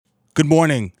Good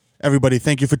morning, everybody.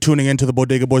 Thank you for tuning in to the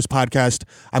Bodega Boys podcast.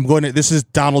 This is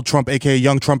Donald Trump, aka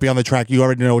Young Trumpy on the track. You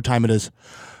already know what time it is.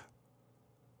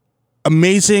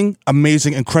 Amazing,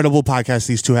 incredible podcast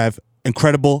these two have.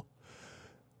 Incredible.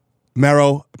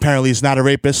 Mero apparently is not a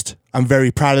rapist. I'm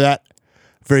very proud of that.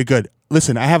 Very good.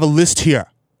 Listen, I have a list here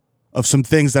of some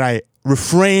things that I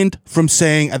refrained from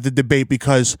saying at the debate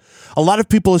because a lot of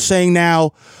people are saying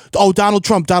now, oh, Donald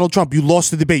Trump, you lost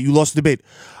the debate.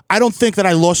 I don't think that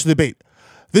I lost the debate.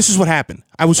 This is what happened.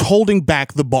 I was holding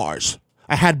back the bars.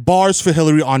 I had bars for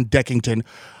Hillary on Deckington.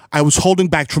 I was holding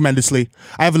back tremendously.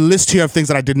 I have a list here of things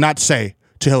that I did not say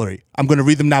to Hillary. I'm going to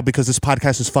read them now because this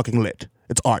podcast is fucking lit.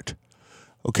 It's art.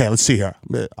 Okay, let's see here.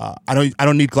 I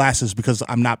don't need glasses because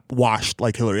I'm not washed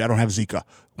like Hillary. I don't have Zika.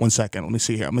 1 second. Let me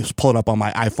see here. I'm going to pull it up on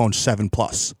my iPhone 7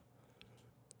 Plus.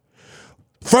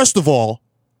 First of all,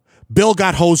 Bill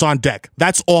got hose on deck.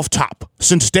 That's off top.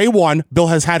 Since day one, Bill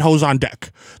has had hose on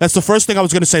deck. That's the first thing I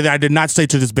was going to say that I did not say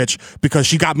to this bitch because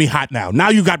she got me hot now. Now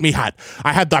you got me hot.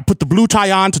 I put the blue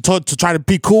tie on to try to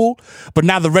be cool, but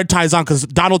now the red tie is on because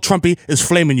Donald Trumpy is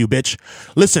flaming you, bitch.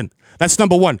 Listen, that's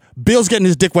number one. Bill's getting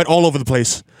his dick wet all over the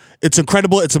place. It's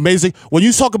incredible. It's amazing. When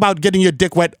you talk about getting your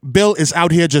dick wet, Bill is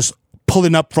out here just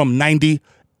pulling up from 90,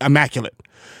 immaculate.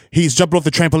 He's jumping off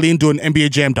the trampoline doing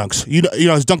NBA Jam dunks. You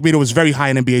know, his dunk meter was very high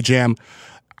in NBA Jam.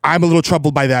 I'm a little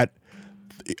troubled by that.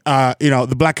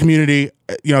 The black community,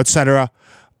 etc.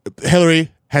 Hillary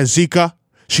has Zika.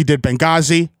 She did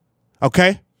Benghazi.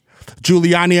 Okay?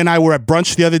 Giuliani and I were at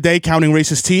brunch the other day counting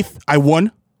racist teeth. I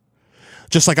won.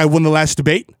 Just like I won the last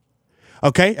debate.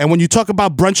 Okay? And when you talk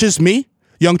about brunches, me,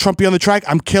 Young Trumpy on the track,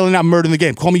 I'm killing out murder in the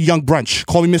game. Call me Young Brunch.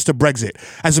 Call me Mr. Brexit.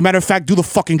 As a matter of fact, do the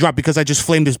fucking drop because I just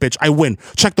flamed this bitch. I win.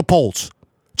 Check the polls.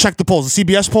 The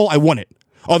CBS poll, I won it.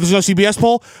 Oh, there's no CBS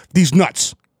poll? These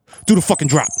nuts. Do the fucking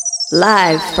drop.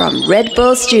 Live from Red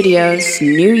Bull Studios,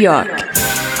 New York.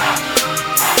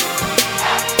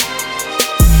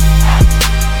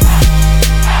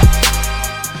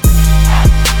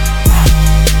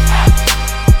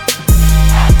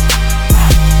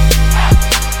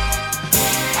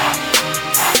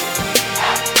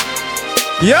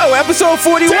 Yo, episode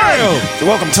 41. Damn.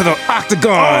 Welcome to the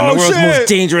Octagon, the world's most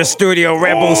dangerous studio,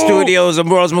 Red Bull Studios, the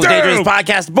world's most dangerous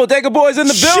podcast. Bodega Boys in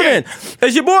the building.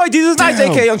 It's your boy, Jesus Nice,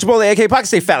 a.k.a. Young Chipotle, a.k.a. Pocket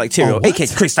State Phallic Tyrio, a.k.a.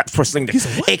 Chris Stocks Porcelain,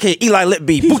 a.k.a. Eli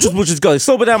Lipby, Butchers Gully,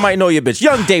 Sober Down Might Know Your Bitch,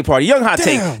 Young Day Party, Young Hot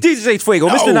Take, DJ Fuego,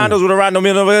 Mr. Nando's with a Rando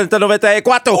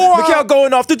 1994, Mikhail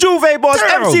Going Off, the Juve Boss,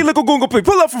 MC Lickle Gungle Pig,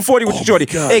 pull up from 40 with your shorty,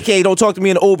 a.k.a. Don't Talk to Me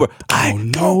in Uber. I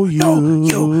know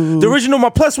you. The original,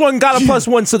 my plus one, got a plus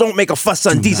one, so don't make a fuss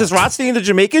on Jesus Rothstein, the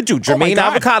Jamaican Jew, Jermaine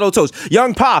Avocado Toast,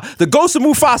 Young Pa, the Ghost of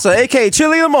Mufasa, a.k.a.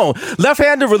 Chili Limon,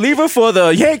 left-handed reliever for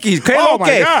the Yankees, Kalo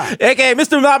K, a.k.a.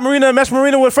 Mr. Not Marina, Mesh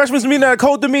Marina with fresh misdemeanor,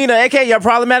 cold demeanor, a.k.a. your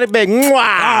problematic bag.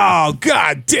 Mwah. Oh,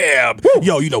 god damn. Woo.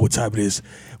 Yo, you know what time it is.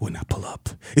 When I pull up,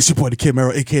 it's your boy, the Kid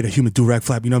Mero, a.k.a. the Human Durag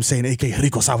Flap, you know what I'm saying, a.k.a.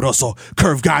 Rico Sabroso,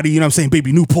 Curve Gotti, you know what I'm saying,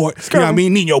 Baby Newport, you know what I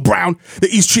mean, Nino Brown, the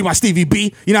East Tree, my Stevie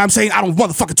B, you know what I'm saying, I don't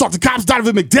motherfucking talk to cops,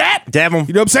 Donovan McDad, Dab him.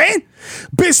 You know what I'm saying,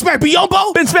 Ben Smack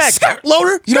Biombo, Ben Smack, Skirt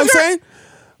Loader, you know what I'm saying,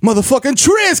 motherfucking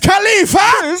Triz Khalifa,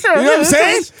 you know what I'm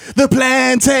saying, the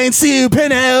plantain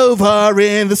sipping over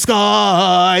in the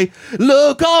sky,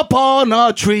 look upon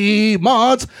our tree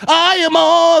mounts, I am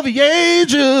all the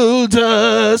angel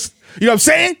dust. You know what I'm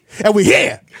saying? And we're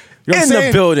here. You know what I'm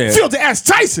saying? The building. Feel the ass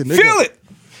Tyson, nigga. Feel it.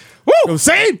 Woo! You know what I'm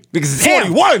saying? Because it's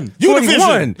 41.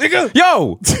 Univision, nigga.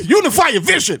 Yo. Unify your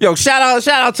vision. Yo, shout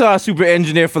out to our super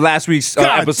engineer for last week's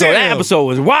episode. Damn. That episode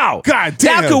was wow. God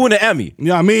damn. That could win an Emmy. You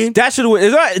know what I mean? That should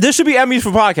have. There should be Emmys for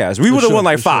podcasts. We would have won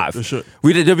like 5.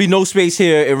 There'd be no space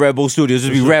here in Red Bull Studios.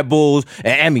 There'd be Red Bulls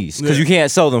and Emmys because you can't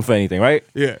sell them for anything, right?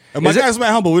 Yeah. And my guy's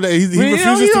man humble. He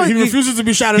refuses to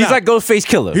be shouted out. He's like Ghostface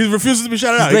Killer. He refuses to be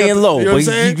shouted out. He's laying low, you know but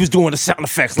he was doing the sound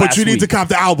effects last week. But you need to cop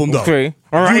the album, though. Okay.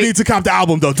 All right. You need to cop the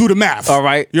album, though. Do the math. All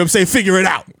right. You know what I'm saying? Figure it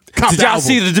out. Cop Did the y'all album.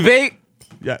 see the debate?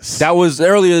 Yes. That was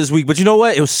earlier this week, but you know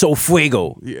what? It was so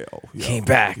fuego. Yo. Came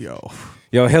back.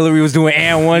 Yo, Hillary was doing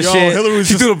and one shit. Hillary was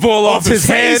she threw the ball off his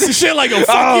head and shit, like, yo,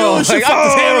 fuck you. And shit, fucked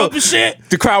his hair up and shit.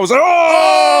 The crowd was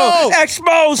like,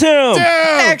 expose him.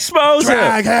 Damn. Expose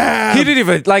Drag him. He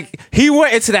didn't even, he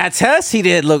went into that test. He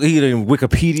didn't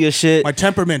Wikipedia shit. My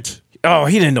temperament. Oh,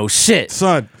 he didn't know shit.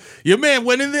 Son, Your man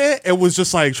went in there and was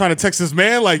just like trying to text his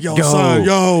man, like, yo, son,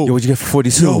 yo, what'd you get for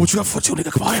 42? Yo, what you got for 42,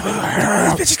 nigga? Come on,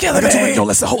 man. Bitch is killing me. Yo,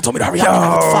 listen, hold, told me to hurry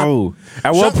up. Yo.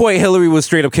 At one point, Hillary was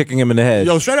straight up kicking him in the head.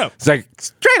 Yo, straight up. It's like,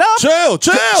 straight up. Chill.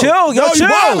 Yo, yo, chill.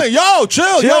 You wildin'. Yo,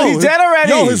 chill. Yo, he's dead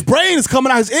already. Yo, his brain is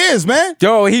coming out his ears, man.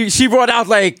 Yo, she brought out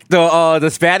like the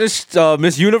Spanish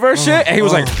Miss Universe shit, and he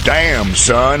was like, damn,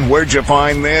 son, where'd you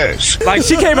find this? like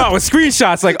she came out with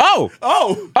screenshots like, oh,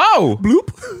 bloop.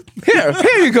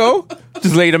 Here you go.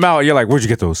 Just laid them out. And you're like, where'd you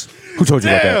get those? Who told you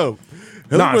about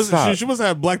that? She must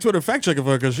have Black Twitter fact checking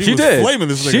for her because she was did. flaming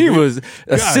this nigga. She was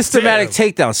a God systematic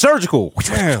takedown, surgical.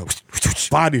 Damn.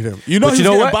 Bodied him. You know But he's you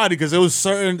know getting what? bodied because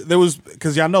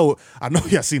because I know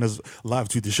y'all seen us live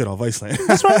tweet this shit on Viceland.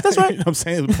 That's right. You know what I'm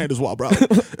saying? The man is wild, bro.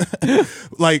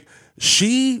 Like,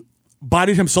 she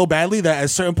bodied him so badly that at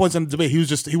certain points in the debate,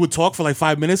 he would talk for like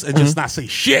 5 minutes and just not say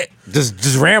shit.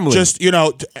 Just rambling. Just,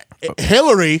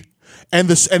 Hillary and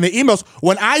the emails.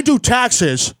 When I do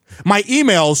taxes, my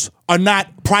emails are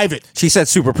not private. She said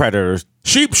super predators.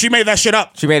 She made that shit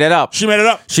up. She made it up. She made it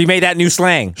up. She made that new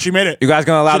slang. She made it. You guys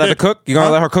gonna allow that to cook? You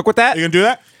gonna let her cook with that? You gonna do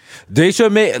that? They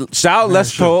should make shout out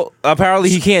Les Paul. Apparently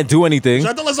he can't do anything.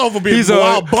 Shout out to Les Paul for being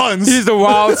wild buns. He's the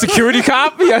wild security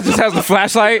cop. He just has the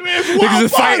flashlight. Niggas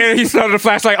just fighting and he started the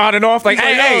flashlight on and off like,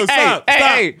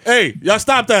 hey, hey, y'all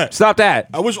stop that. Stop that.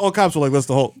 I wish all cops were like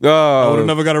Lester Holt. I would have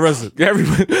never got arrested.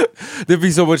 There'd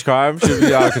be so much crime. Should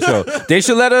be out of control. They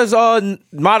should let us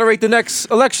moderate the next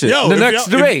election. The next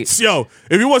debate.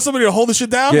 If you want somebody to hold this shit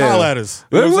down, holla at us.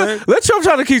 You know what I'm saying? Let Trump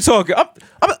try to keep talking.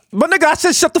 But nigga, I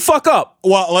said shut the fuck up.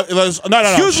 Well, no.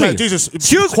 Excuse me. Jesus.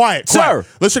 Excuse quiet. Sir.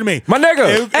 Listen to me. My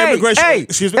nigga. Hey.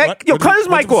 Excuse me. Yo, cut his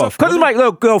mic off. Cut his mic.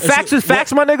 Look, facts is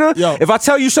facts, my nigga. Yo. If I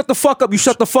tell you shut the fuck up, you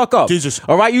shut the fuck up. Jesus.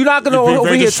 All right? You're not going to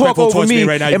over here talk over me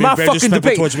right now. in my fucking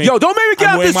debate. Yo, don't make me get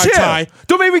out this chair.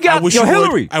 Don't make me get out. Yo,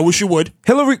 Hillary. I wish you would.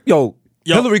 Hillary,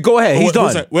 Hillary, go ahead. He's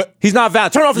done. He's not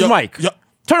valid. Turn off his mic.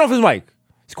 Turn off his mic.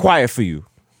 It's quiet for you.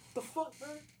 The fuck,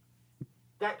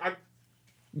 man?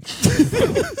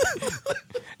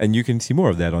 And you can see more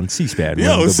of that on C-SPAN.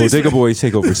 Yo, the Bodega Boys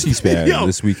take over C-SPAN Yo,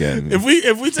 this weekend. If we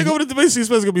take over the debate,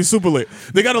 C-SPAN's gonna be super lit.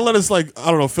 They gotta let us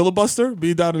filibuster,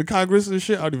 be down in Congress and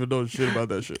shit. I don't even know shit about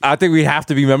that shit. I think we have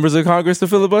to be members of Congress to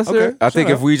filibuster. Okay, I think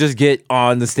if we just get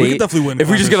on the stage, we can definitely win. If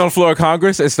we just get on the floor of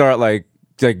Congress and start like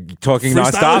talking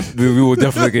nonstop, we will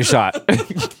definitely get shot.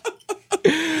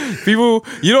 People,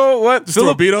 you know what? Just throw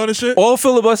a beat on and shit. All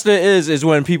filibuster is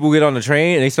when people get on the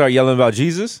train and they start yelling about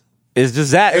Jesus. It's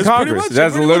just that in Congress.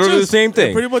 That's literally the same thing.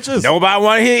 It pretty much is. Nobody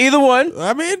want to hear either one.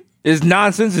 I mean, it's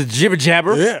nonsense. It's jibber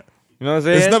jabber. Yeah. You know what I'm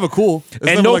saying? It's never cool. It's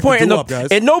At never no like point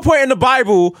at no point in the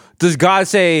Bible does God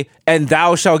say, "And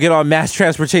thou shalt get on mass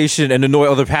transportation and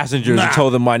annoy other passengers and tell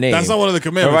them my name." That's not one of the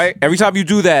commandments. All right. Every time you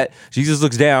do that, Jesus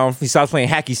looks down. He starts playing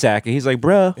hacky sack, and he's like,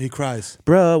 "Bruh, he cries.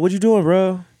 Bruh, what you doing,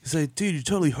 bro? He's like, dude, you're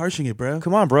totally harshing it, bro.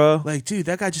 Come on, bro. Like, dude,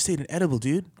 that guy just ate an edible,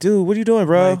 dude. Dude, what are you doing,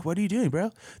 bro? Like, what are you doing, bro?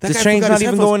 This train's not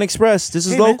even going express. This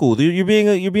is local. You're being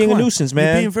a nuisance,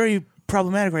 man. You're being very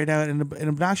problematic right now and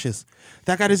obnoxious.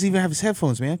 That guy doesn't even have his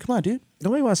headphones, man. Come on, dude.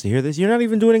 Nobody wants to hear this. You're not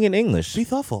even doing it in English. Be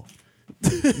thoughtful.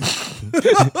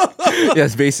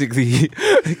 Yes, basically.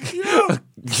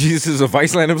 Jesus is a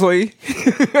Viceland employee.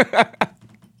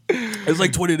 It's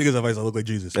like 20 niggas at Vice. I look like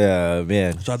Jesus. Yeah,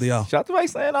 man. Shout out to y'all. Shout out to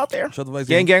Viceland out there. Shout out to Viceland.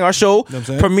 Gang Gang, our show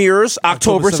premieres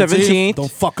October 17th.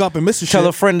 Don't fuck up and miss the shit. Tell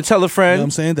a friend to tell a friend. You know what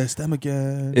I'm saying? That's them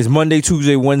again. It's Monday,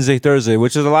 Tuesday, Wednesday, Thursday,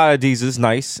 which is a lot of these is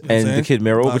nice. And the Kid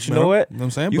Mero, but you know what? You know what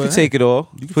I'm saying? You But can take it all.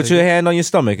 Put your hand on your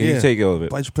stomach and you Yeah. can take all of it.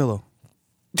 Bite your pillow.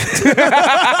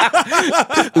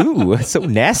 Ooh, that's so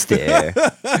nasty.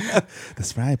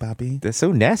 That's right, Bobby. That's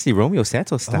so nasty, Romeo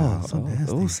Santos style. Oh, so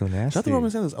nasty. Oh, so nasty. Shout out to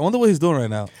Roman Sanders. I wonder what he's doing right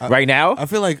now. Right now? I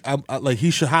feel like like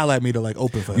he should highlight me to like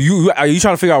open for him. Are you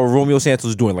trying to figure out what Romeo Santos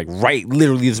is doing? Like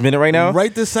literally this minute right now?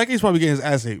 Right this second, he's probably getting his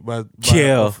ass ate by a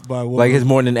woman. Like his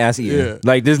morning ass eating. Yeah.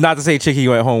 Like this is not the same chick he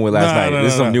went home with last night.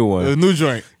 This is some new one. A new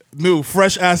joint. New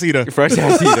fresh ass eater. Fresh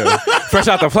ass eater. Fresh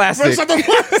out the plastic. Fresh out the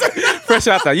plastic. Fresh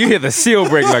out the. You hear the seal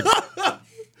break like.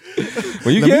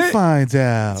 When you Let get me find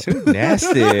out. Too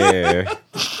nasty.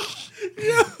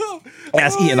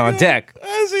 Ass eating on deck.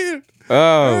 Ass eater.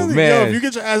 Oh man! Yo, if you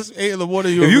get your ass ate in the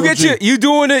morning, you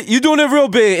doing it real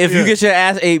big. If you get your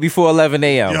ass ate before 11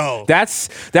 a.m. Yo, that's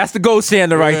the gold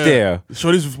standard right there.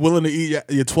 Shorty's willing to eat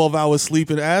your 12 hours sleep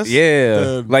and ass.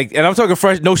 Yeah, like, and I'm talking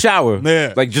fresh, no shower.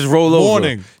 Yeah, like just roll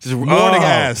over. Just morning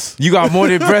ass. You got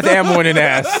morning breath and morning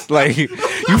ass. Like you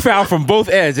found from both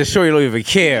ends. Just Shorty don't even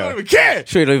care.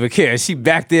 Shorty don't even care. She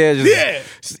back there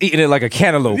just eating it like a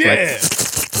cantaloupe. Yeah.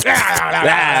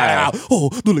 Like, oh,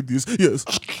 do like this. Yes.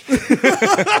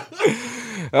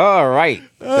 All right.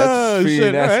 Pretty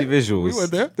shit, nasty all right. visuals. We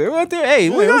went there. They went there. Hey,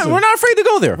 Yeah, we're listen. not afraid to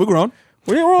go there. We're grown.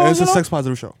 We're all, And it's you a know? sex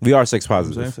positive show. We are sex You know what I'm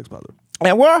positive. saying? Sex positive.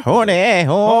 And we're horny.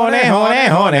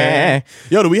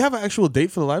 Yo, do we have an actual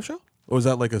date for the live show? Or is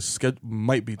that like a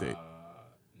might be date?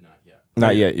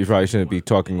 Not yet. You probably shouldn't be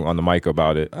talking on the mic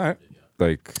about it. All right.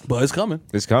 Like, But it's coming.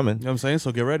 it's coming. You know what I'm saying?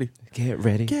 So get ready. Get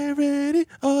ready. Get ready.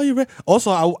 Oh, you ready?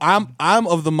 Also, I'm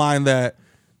of the mind that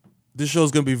this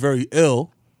show's gonna be very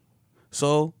ill.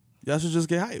 So y'all should just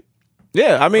get hyped.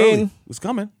 Yeah, I mean, Early. It's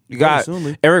coming. you got Very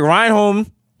soonly. Eric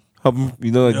Reinholm.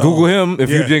 Google him if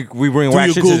you Yeah. think we bring Do whack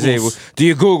your shit to the Googles. table. Do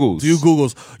your Googles. Do you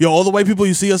Googles? Yo, all the white people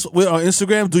you see us with on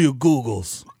Instagram, do your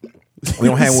Googles. We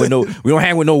don't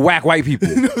hang with no whack white people.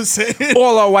 You know what I'm saying?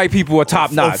 All our white people are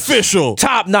top notch. Official.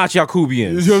 Top notch You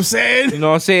Yakubians. know what I'm saying? You know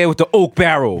what I'm saying? With the oak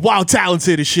barrel. Wild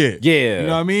talented as shit. Yeah. You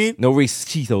know what I mean? No racist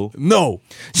Cheeto. No.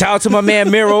 Shout out to my man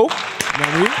Miro. You know what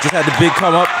I mean? Just had the big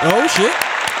come up. Oh shit.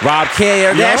 Rob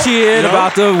Kardashian Yo.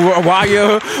 about the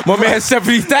wire. My man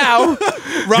 70,000.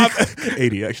 Rob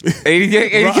 80 actually.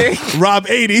 80K? Rob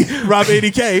 80. Rob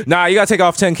 80K. Nah, you gotta take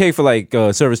off 10K for like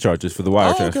service charges for the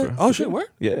wire Oh, transfer. okay. Oh shit, where?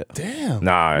 Yeah. Damn.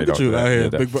 Nah, I Look don't at you do out that. here, Yeah,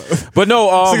 that. big bro. But no,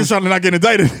 This nigga's trying to not get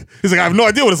indicted. He's like, I have no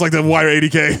idea what it's like to wire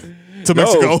 80K to no,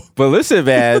 Mexico. but listen,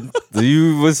 man.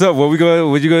 What's up? What you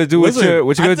gonna do with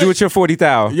Listen, your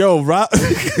 40,000? Yo, Rob.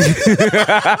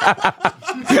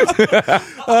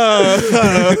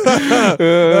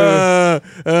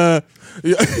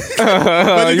 You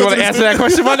want to answer that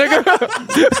question, my nigga?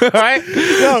 All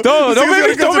right?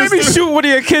 Don't make me shoot one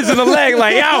of your kids in the leg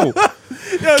like, yo,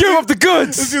 give up the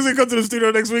goods. As soon as he come to the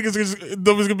studio next week,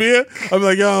 Dummies gonna be here. I'm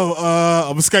like, yo,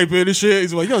 I'm Skyping and shit.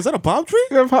 He's like, yo, is that a palm tree?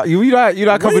 You not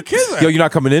Where coming? your kids at? Yo, you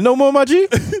not coming in no more, my G?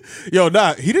 Yo,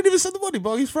 nah, he didn't even send the money,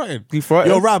 bro. He's fronting. He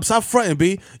fronting? Yo, Rob, stop fronting,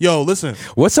 B. Yo, listen,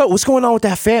 What's up? What's going on with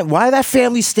that fam? Why did that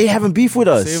family stay having beef with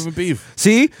us? saving beef.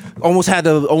 See, almost had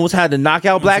to knock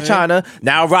out Black saying? China.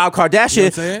 Now Rob You know what I'm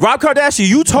Kardashian. saying? Rob Kardashian,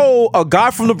 you told a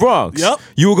guy from the Bronx, Yep.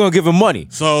 you were gonna give him money.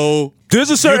 So There's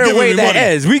a You're certain giving way me that money.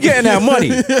 is. We getting that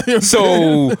money.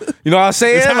 So, you know what I'm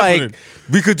saying? It's happening. Like,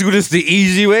 we could do this the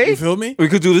easy way. You feel me? We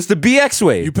could do this the BX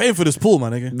way. you paying for this pool, my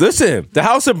nigga. Listen, the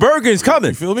House of Bergen's coming.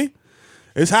 You feel me?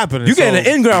 It's happening. You getting So-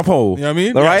 an in-ground pole. You know what I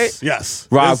mean? All Yes, right? Yes.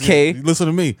 Rob Listen, K. Listen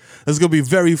to me. There's gonna be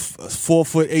very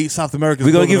 4'8" South Americans.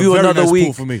 We're gonna building give a you very another nice week.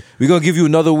 pool for me. We're gonna give you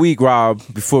another week, Rob,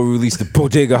 before we release the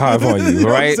Bodega Hive on you. You know All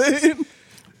what right? I'm saying?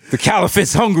 The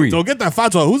Caliphate's hungry. Don't get that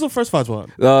fatwa. Who's the first fatwa?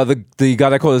 The guy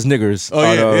that called us niggers. Oh,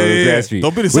 on, yeah. Grand Street.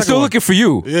 Don't be the We're second still one. looking for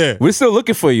you. Yeah. We're still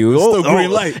looking for you. Still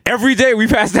green light. Every day we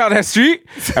pass down that street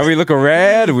and we look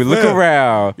around and we look Yeah.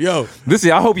 around. Yo.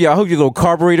 Listen, I hope your little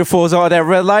carburetor falls out of that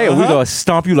red light and we're gonna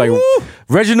stomp you like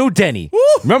Reginald Denny. Woo.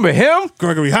 Remember him?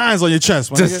 Gregory Hines on your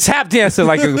chest, my Just nigga. tap dancing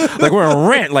like we're in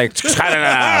Rent, like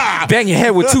bang your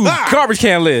head with two garbage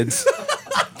can lids.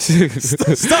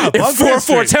 Stop. In on 4/4 Grand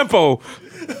Street. tempo.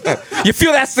 You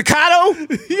feel that staccato?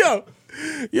 Yo,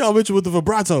 I'm with the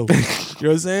vibrato. You know what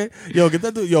I'm saying? Yo, get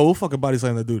that dude. Yo, we'll fucking body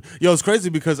slam that dude. Yo, it's crazy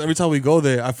because every time we go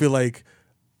there, I feel like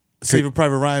Saving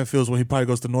Private Ryan feels when he probably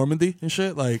goes to Normandy and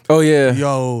shit. Like, Oh yeah.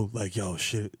 yo,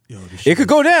 shit. Yo, this shit It could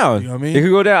go down. You know what I mean? It could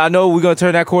go down. I know we're gonna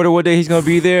turn that quarter one day. He's gonna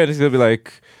be there, and it's gonna be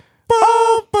like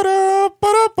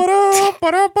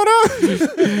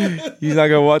he's not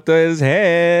gonna want his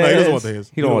hands. No, he doesn't want the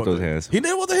hands. He don't want those hands. He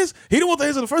didn't want the hands. He didn't want the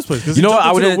hands in the first place. 'cause You he know what? jumped I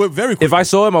into the wouldn't. whip very quickly. If I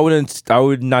saw him, I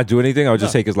would not do anything. I would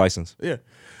just take his license. yeah,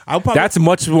 I'll probably. That's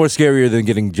much more scarier than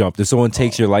getting jumped. If someone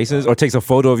takes your license or takes a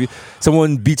photo of you,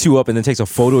 someone beats you up and then takes a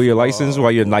photo of your license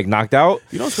while you're like knocked out.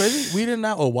 You know what's crazy? We didn't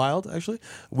or wild actually.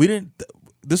 We didn't.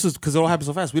 This is because it all happened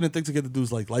so fast. We didn't think to get the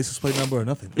dude's like license plate number or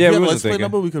nothing. Yeah, if we we had a wasn't license plate thinking.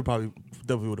 number, we could probably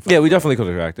definitely would have. Yeah, we definitely could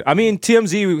have acted. I mean,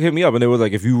 TMZ hit me up and they were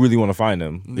like, if you really want to find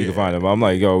him, you can find him. I'm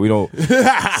like, yo, we don't.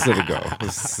 Just let it go.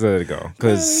 Just let it go.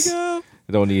 Because I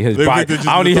don't need his They body. think they just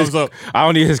I don't do need the his. thumbs I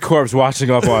don't need his corpse washing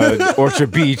up on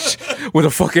Orchard Beach with a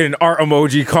fucking art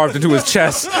emoji carved into his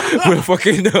chest with a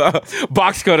fucking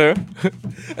box cutter,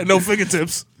 and no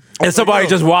fingertips. and somebody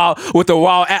just wild with the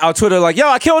wild at on Twitter like, yo,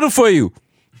 I killed him for you.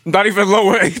 Not even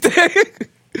lower anything.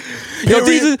 Yo, Period-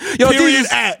 Jesus, yo, period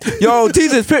Jesus, at.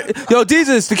 yo,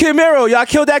 Jesus, the Kid Mero, yo, I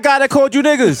killed that guy that called you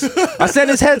niggas. I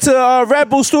sent his head to Red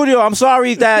Bull Studio. I'm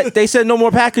sorry that they said no more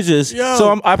packages. Yo.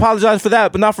 So I apologize for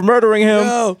that, but not for murdering him.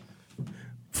 Yo,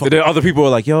 And then other people were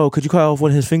like, yo, could you cut off one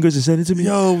of his fingers and send it to me?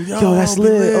 yo, that's be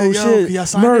lit. Oh, yo, shit. can y'all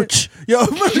sign Merch. it? Yo,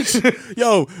 merch.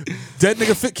 Yo, dead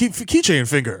nigga keychain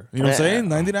finger. You know what I'm saying?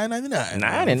 $99.99.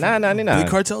 $99.99.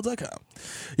 BigCartel.com.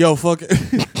 Yo, fuck it.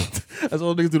 That's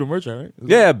all niggas do the merch, right?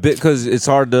 Yeah, because it's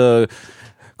hard to.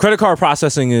 Credit card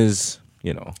processing is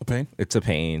A pain? It's a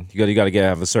pain. You got to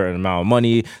have a certain amount of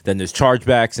money. Then there's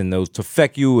chargebacks, and those to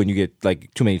affect you, and you get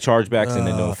like too many chargebacks, and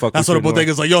then they'll fuck That's you. what the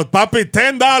bodega's like, yo, papi,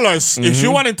 $10. If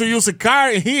you wanted to use a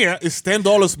car here, it's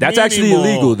 $10 That's actually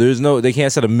illegal. They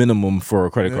can't set a minimum for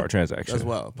a credit card transaction. That's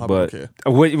wild. Papi But don't care.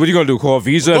 what are you gonna do? Call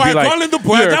Visa and be like,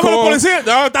 call policía.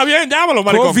 No, está bien, llámalo,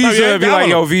 maricón. call Visa Está bien, and be like,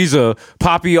 yo, llámalo. Visa,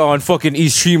 Poppy on fucking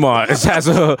East Tremont has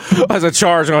a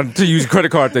charge on to use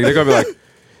credit card thing. They're gonna be like,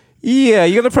 yeah,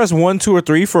 you're gonna press 1, 2, or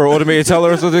 3 for an automated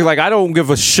teller or something. Like, I don't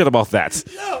give a shit about that.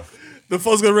 The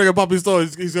phone's gonna ring at Papi's store.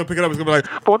 He's gonna pick it up. He's gonna be like,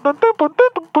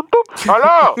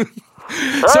 Hello.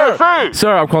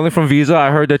 Sir, I'm calling from Visa. I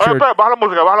heard that you're. Baja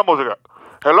la música.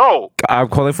 Hello. I'm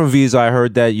calling from Visa. I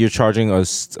heard that you're charging a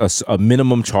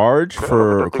minimum charge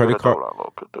for a credit card.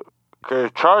 ¿Qué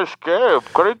charge qué?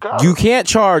 Credit card. You can't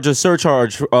charge a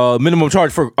surcharge, minimum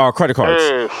charge for credit cards.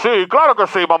 Sí, claro que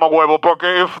sí, mamá huevo. Porque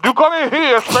if you come in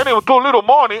here spending too little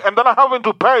money and then I'm having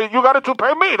to pay, you got to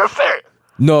pay me. That's it.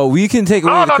 No, we can take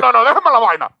away. No, déjame la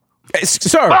vaina.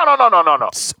 Sir. No.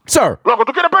 Sir. Loco,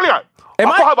 ¿tú quieres pelear? Am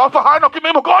Vamos a fajarnos aquí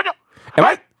mismo, coño. Am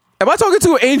I talking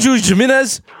to Angel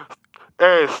Jimenez?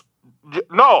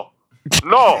 No.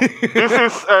 This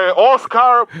is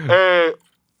Oscar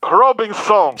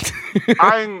Robinson.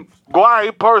 I'm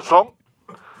white person.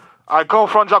 I come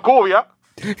from Jacobia.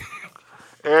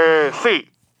 Sí.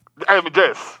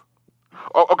 Yes.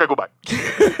 Okay, goodbye.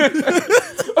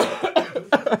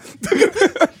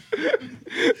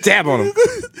 Dab on him.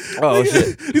 Oh,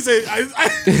 shit. he said,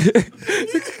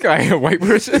 I am a white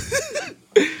person.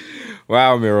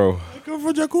 Wow, Miro. I come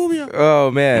from Jacobia.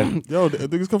 Oh, man. Yo,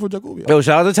 niggas come from Jacobia. Yo,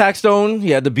 shout out to Taxstone.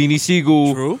 He had the Beanie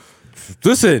Siegel. True.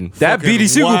 Listen, that Fucking Beanie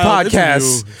Siegel wild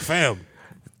podcast. interview. Fam.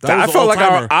 I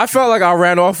felt like I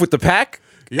ran off with the pack.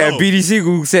 Yo. And Beanie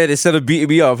Siegel said instead of beating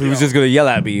me up, he was just gonna yell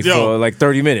at me for like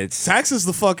 30 minutes. Tax is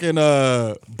the fucking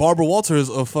Barbara Walters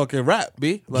of fucking rap,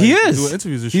 B. Like, He is doing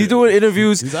interviews and shit. He's doing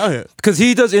interviews. He's out here. Because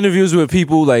he does interviews with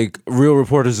people like real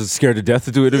reporters are scared to death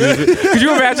to do interviews with. Could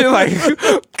you imagine, like,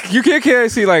 you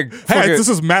can't see, like, Hey, this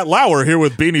is Matt Lauer here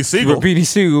with Beanie Siegel. Beanie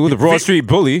Siegel, the Broad Street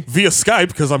Bully. Via Skype,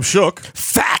 because I'm shook.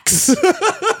 Facts!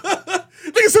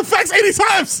 Nigga said facts 80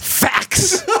 times.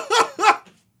 Facts!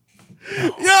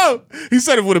 Yo, he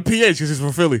said it with a PH because he's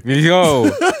from Philly.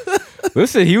 Yo.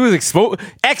 Listen, he was expose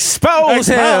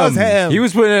him. He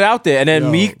was putting it out there. And then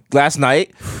Meek last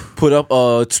night put up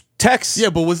a text. Yeah,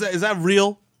 but is that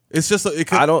real? It's just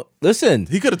listen.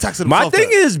 He could have texted himself. My thing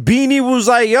is, Beanie was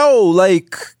like, yo,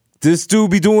 like, this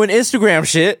dude be doing Instagram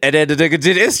shit, and then the nigga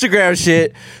did Instagram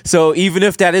shit. So even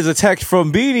if that is a text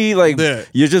from Beanie, like,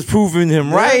 you're just proving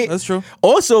him right. That's true.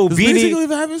 Also, Does Beanie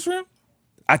even have Instagram?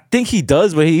 I think he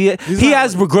does, but he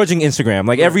has begrudging Instagram,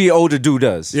 like every older dude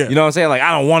does. Yeah. You know what I'm saying? Like,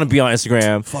 I don't want to be on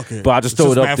Instagram, Fuck it. but I just It's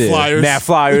throw it just up there. Mad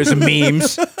flyers and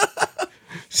memes.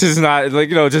 It's just not like,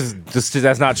 just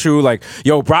that's not true. Like,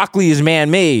 yo, broccoli is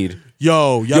man-made.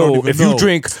 Yo, don't even know.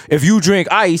 if you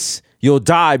drink ice, you'll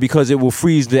die because it will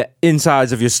freeze the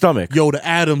insides of your stomach. Yo, the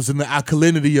atoms and the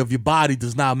alkalinity of your body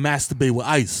does not masturbate with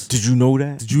ice. Did you know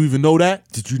that? Did you even know that?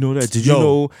 Did you know that? Did you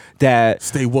know that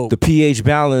stay woke. The pH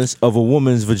balance of a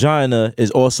woman's vagina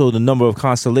is also the number of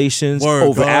constellations Word,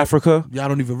 over dog. Africa? Y'all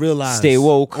don't even realize. Stay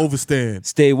woke. Overstand.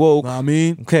 Stay woke. Know what I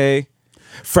mean? Okay.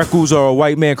 Freckles are a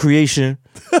white man creation.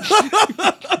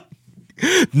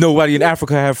 Nobody in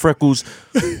Africa have freckles.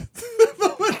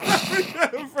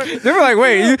 They were like,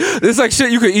 wait, it's like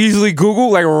shit you could easily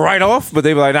Google like right off, but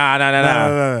they were like, nah.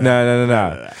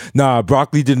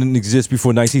 Broccoli didn't exist before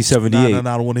 1978.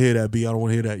 Nah, I don't want to hear that, B. I don't want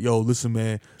to hear that. Yo, listen,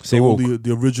 man. Woke.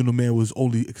 The original man was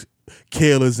only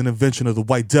kale is an invention of the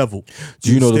white devil.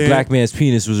 Do you know the black man's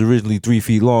penis was originally 3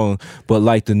 feet long, but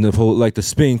like the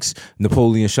Sphinx,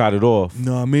 Napoleon shot it off. You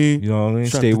know what I mean? You know what I mean?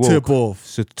 Shot Stay the woke. tip off.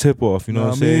 Shut the tip off. You know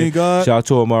what I'm I mean, saying? God? Shout out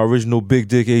to all my original big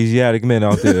dick Asiatic men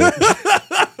out there.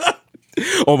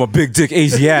 All my big dick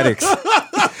Asiatics.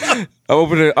 I'm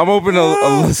opening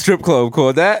a strip club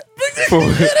called that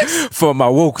for my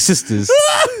woke sisters.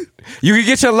 You can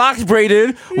get your locks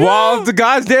braided while the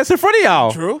guys dance in front of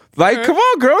y'all. True. Like, come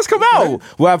on, girls, come out.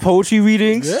 We'll have poetry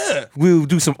readings. Yeah. We'll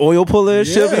do some oil pulling.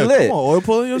 She'll be lit. Come on, oil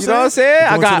pulling. You know what I'm saying?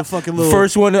 I got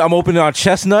first one. I'm opening on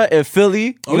Chestnut in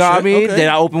Philly. You know what I mean? Okay. Then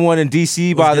I open one in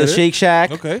DC by the Shake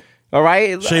Shack. Okay. All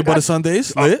right. Shea Butter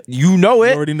Sundays. Lit. You know it.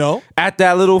 You already know. At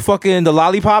that little fucking the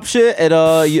lollipop shit at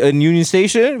in Union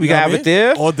Station. We can have it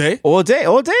there. All day,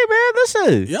 man.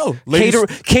 Listen. Yo, ladies.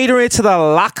 Cater it to the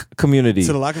lock community.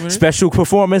 To the lock community? Special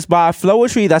performance by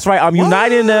Flowetry. That's right. I'm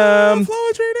uniting them.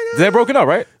 Flowetry, nigga. They're broken up,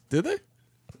 right? Did they?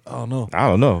 I don't know. I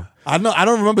don't know. I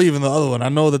don't remember even the other one. I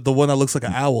know that the one that looks like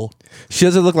an owl. She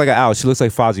doesn't look like an owl. She looks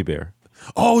like Fozzie Bear.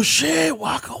 Oh shit,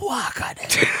 waka waka.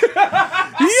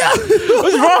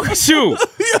 What's wrong with you?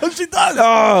 Yo, she does.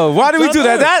 Oh, why did we do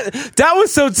that? That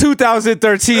was so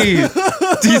 2013.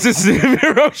 Jesus and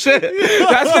Miro shit.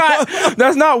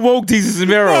 That's not woke Jesus and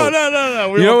Miro.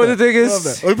 No. You know what the thing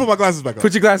is? Let me put my glasses back on.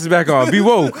 Put your glasses back on. Be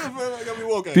woke.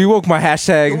 Be woke, my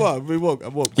hashtag. Come on, be woke.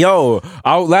 I'm woke. Yo,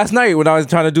 last night when I was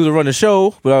trying to do the run the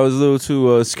show, but I was a little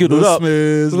too skittled up.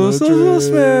 Little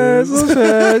smiz.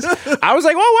 I was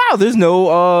like, oh wow, there's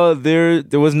no there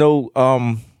was no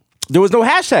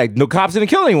hashtag. No cops didn't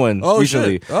kill anyone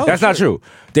recently. That's not true.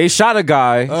 They shot a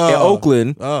guy in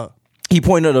Oakland. He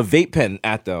pointed a vape pen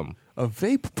at them. A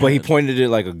vape pen? But he pointed it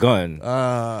like a gun.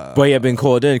 But he had been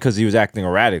called in because he was acting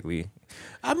erratically.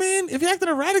 I mean, if you're acting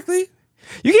erratically,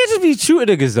 you can't just be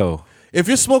shooting niggas though. If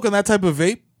you're smoking that type of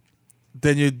vape,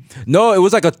 then you. No, it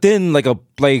was like a thin, like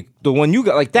the one you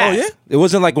got, like that. Oh yeah. It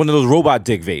wasn't like one of those robot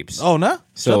dick vapes. Oh no.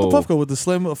 So, shut the Puffco with the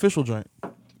Slim official joint. You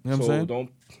know what I'm saying?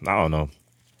 I don't know.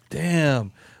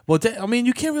 Damn. Well, I mean,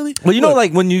 you can't really. Well, you know,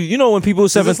 like when when people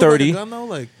 7:30. Like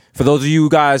like, for those of you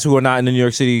guys who are not in the New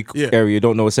York City area,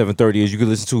 don't know what 7:30 is. You can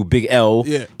listen to Big L,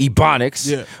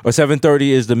 Ebonics, or 7:30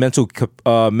 is the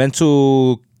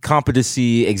mental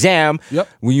competency exam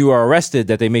when you are arrested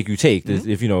that they make you take.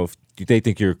 If they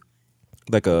think you're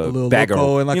like a bagger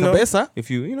in La Cabeza. If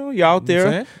you're out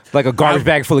there like a garbage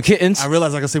bag full of kittens. I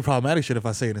realize I can say problematic shit if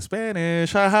I say it in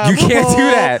Spanish. You can't do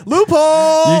that.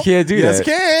 Loophole. You can't do that. Yes,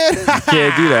 can. You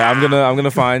can't do that. I'm gonna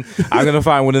find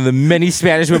one of the many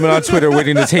Spanish women on Twitter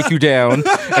waiting to take you down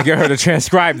and get her to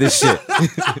transcribe this shit.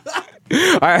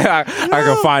 I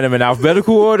can find them in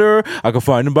alphabetical order. I can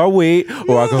find them by weight,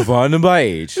 or I can find them by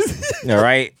age. All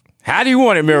right. How do you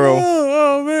want it, Miro?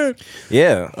 Oh man.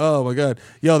 Yeah. Oh my god.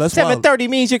 Yo, that's 7:30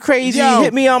 means you're crazy. Yo,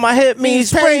 hit me on my hip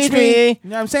means praise me. You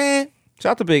know what I'm saying?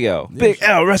 Shout out to Big L. Big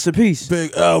L, rest in peace.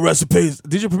 Big L, rest in peace.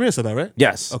 DJ Premier said that, right?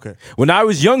 Yes. Okay. When I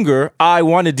was younger, I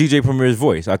wanted DJ Premier's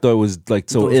voice. I thought it was like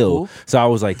so ill. Cool. So I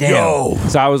was like, damn. Yo.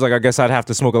 So I was like, I guess I'd have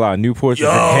to smoke a lot of Newports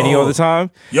and Henny all the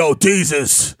time. Yo,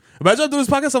 Jesus. Imagine I'm doing this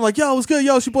podcast. I'm like, yo, what's good?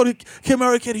 Yo, it's your boy Kim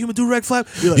American, Human Do Reg Flap.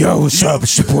 Like, yo, what's up?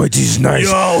 It's your boy Jesus Nice.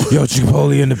 Yo,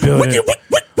 Chipotle in the building.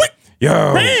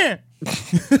 Yo. Man.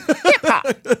 Hip hop.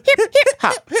 Hip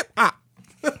hop. Hip hop.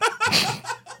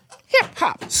 Hip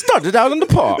hop. Started out in the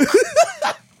park.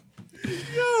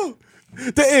 Yo.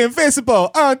 The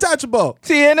Invincible, Untouchable.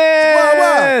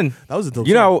 CNN. Wow. That was a dope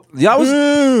song. That was.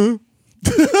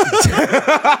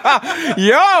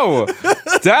 Yo,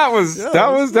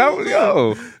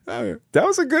 that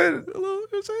was a good.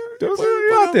 That was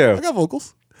out there. I got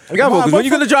vocals. When you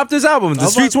gonna drop this album? The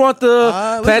streets want the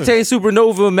Plantain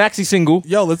Supernova maxi single.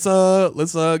 Yo, let's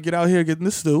get out here, get in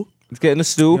the stew. Let's get in the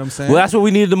stew. You know what I'm saying? Well, that's what we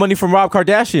needed the money from Rob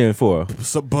Kardashian for.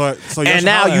 And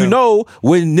now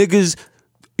when niggas.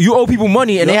 You owe people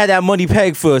money, and they had that money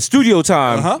pegged for studio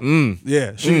time.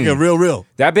 Yeah, she can get real.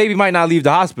 That baby might not leave the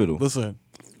hospital. Listen,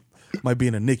 might be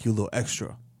in a NICU a little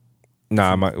extra.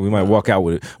 Nah, we might walk out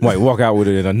with it. Might walk out with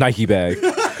it in a Nike bag.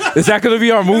 Is that gonna be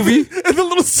our movie? And the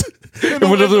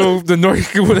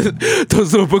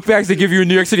those little book bags they give you in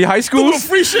New York City high schools. The little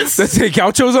free shits that say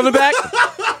gauchos on the back.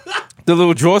 The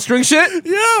little drawstring shit.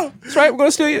 Yeah, that's right. We're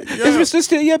gonna steal you. It's Mr.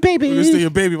 Steal Your Baby. We're gonna steal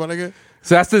your baby, my nigga.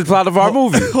 So that's the plot of our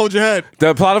movie. Hold your head.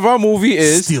 The plot of our movie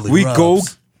is go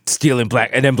stealing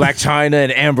black, and then Black China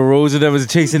and Amber Rose and them is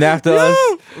chasing after us.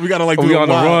 We gotta do on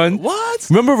the run. What?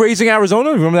 Remember Raising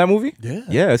Arizona? Remember that movie?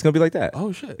 Yeah, it's gonna be like that.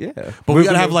 Oh shit. Yeah, but we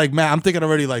gotta have I'm thinking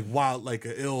already wild, an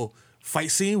ill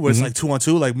fight scene where it's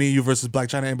 2-on-2, like me and you versus Black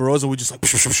China and Amber Rose, and we just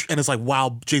and it's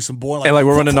wild Jason Bourne, and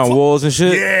we're running on walls and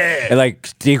shit. Yeah, and they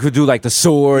could do the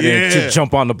sword and just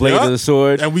jump on the blade of the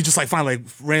sword, and we just find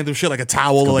random shit like a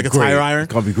towel or a tire iron.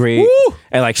 It's gonna be great. Woo!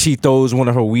 And she throws one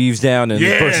of her weaves down and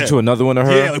bursts into another one of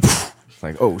her. Yeah,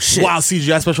 oh shit! Wild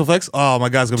CGI special effects. Oh my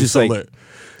god, it's gonna be so lit.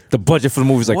 The budget for the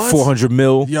movie is $400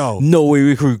 million. Yo, no way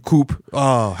we could recoup.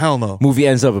 Oh hell no! Movie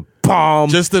ends up a bomb.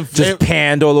 Just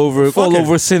panned all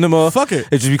over cinema. Fuck it.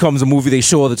 It just becomes a movie they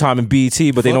show all the time in BET,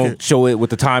 but they don't show it with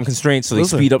the time constraints, so they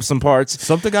speed up some parts.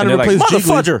 Something got to replace Mother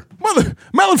Fudger.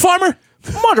 Melon Farmer.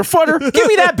 Mother Fudger. Give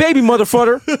me that baby, Mother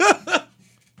Fudger.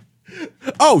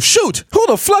 Oh shoot! Who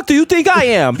the fuck do you think I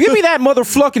am? Give me that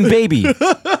motherfucking baby.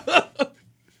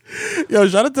 Yo,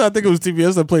 shout out to I think it was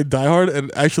TBS that played Die Hard and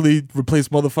actually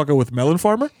replaced motherfucker with Melon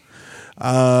Farmer.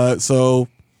 So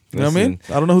you know what I mean?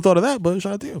 I don't know who thought of that, but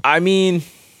shout out to you. I mean,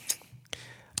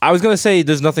 I was gonna say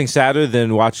there's nothing sadder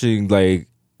than watching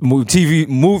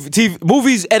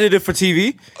movies edited for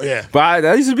TV. Oh, yeah, but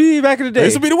that used to be back in the day. That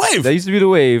used to be the wave. That used to be the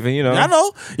wave, and I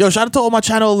know. Yo, shout out to all my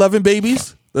Channel 11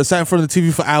 babies. I sat in front of the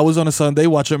TV for hours on a Sunday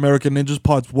watching American Ninjas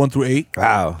Parts 1 through 8.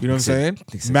 Wow. You know what I'm saying?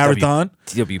 Marathon.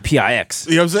 WPIX.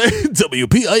 You know what I'm saying?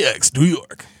 WPIX, New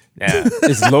York. Yeah.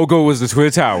 Its logo was the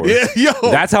Twin Towers. Yeah,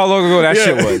 yo. That's how long ago that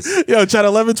shit was. Yo, Channel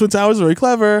 11, Twin Towers, very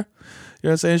clever. You know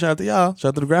what I'm saying? Shout out to y'all. Shout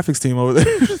out to the graphics team over there.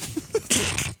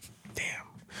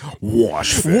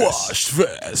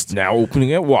 Washfest. Now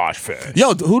opening at Washfest.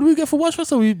 Yo, who do we get for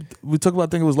Washfest? We talked about,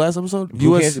 I think it was last episode.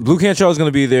 Blue Cantrell is going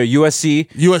to be there.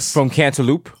 USC from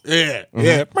Cantaloupe. Yeah,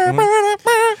 yeah.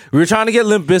 We were trying to get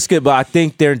Limp Bizkit, but I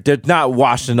think they're not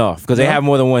washed enough because they have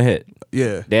more than one hit.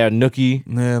 Yeah. They had Nookie.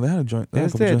 Yeah, they had a joint. They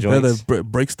had joints.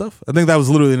 break stuff. I think that was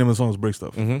literally the name of the song was Break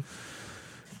Stuff.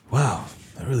 Wow,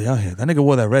 they're really out here. That nigga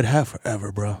wore that red hat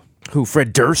forever, bro. Who?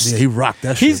 Fred Durst? Yeah, he rocked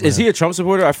that shit. Is he a Trump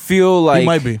supporter? I feel like he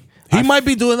might be. He might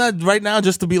be doing that right now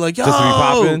just to be like, yo, just to be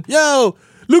popping. Yo,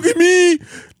 look at me.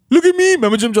 Look at me.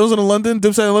 Remember Jim Jones in London?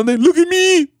 Dipset in London? Look at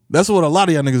me. That's what a lot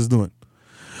of y'all niggas is doing.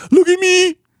 Look at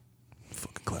me.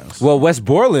 Fucking clowns. Well, Wes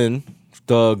Borland,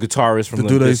 the guitarist from the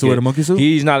dude that used to wear the monkey suit?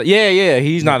 He's not. Yeah.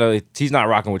 He's not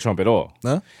rocking with Trump at all.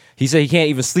 Huh? He said he can't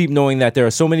even sleep knowing that there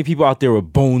are so many people out there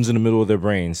with bones in the middle of their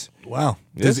brains. Wow.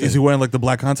 Is he wearing like the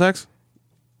black contacts?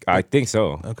 I think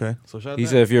so. Okay. So shout out He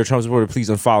said, if you're a Trump supporter, please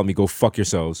unfollow me. Go fuck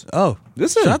yourselves. Oh.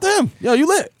 Listen. Shout out to him. Yo, you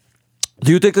lit.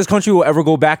 Do you think this country will ever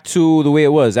go back to the way it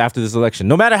was after this election?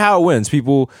 No matter how it wins,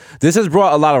 this has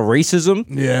brought a lot of racism.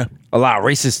 Yeah. A lot of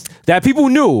racist that people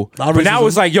knew. But now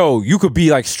it's like, yo, you could be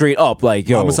like straight up, like,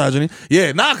 yo. Misogyny.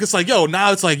 Yeah, now it's like, yo,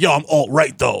 I'm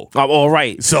alt-right though. I'm all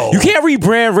right. So you can't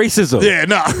rebrand racism. Yeah,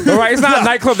 no. All right, it's not a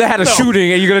nightclub that had a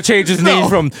shooting and you're gonna change its name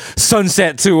from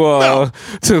Sunset to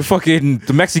fucking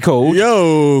the Mexico.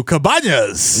 Yo,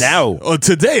 Cabañas. Now. Or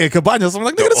today at Cabañas. I'm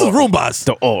like, nigga, this is Roombas.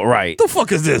 The alt-right. The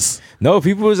fuck is this? No,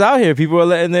 people was out here. People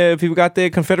were people got their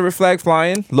Confederate flag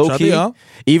flying, low Shout key. out.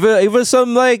 Even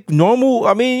some like normal,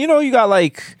 I mean,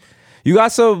 you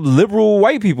got some liberal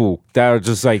white people that are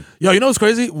just like, yo, you know what's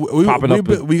crazy? We got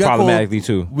problematically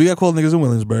too. We got called niggas in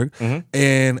Williamsburg,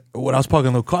 and when I was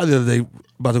parking the car the other day,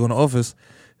 about to go in the office,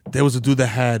 there was a dude that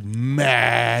had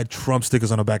mad Trump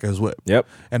stickers on the back of his whip. Yep,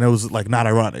 and it was like not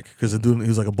ironic because the dude, he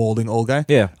was like a balding old guy.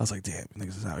 Yeah, I was like, damn,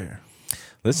 niggas is out here.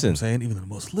 Listen, you know what I'm saying, even in the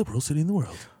most liberal city in the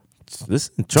world.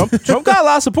 Listen, Trump got a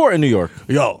lot of support in New York.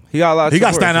 Yo, he got a lot of support. He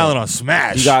got Staten Island on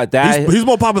smash. He got that. He's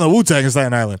more popular than Wu-Tang in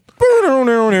Staten Island.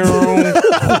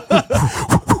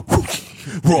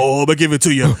 Bro, I'm gonna give it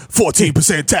to you.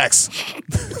 14% tax.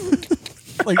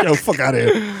 Like, yo, fuck out of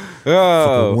here.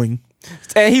 Fucking wing.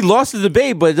 And he lost the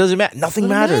debate, but it doesn't matter. Nothing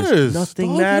matters.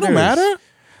 Nothing matters. It don't matter. It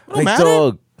don't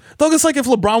matter. Dog, it's like if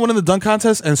LeBron won in the dunk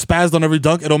contest and spazzed on every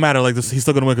dunk, it don't matter. Like he's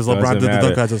still gonna win because LeBron did the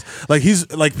dunk contest. Like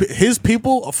he's like his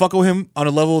people fuck with him on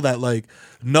a level that like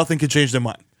nothing can change their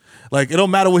mind. Like it don't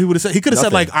matter what he would have said. He could have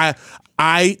said like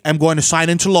I am going to sign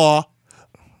into law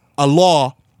a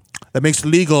law that makes it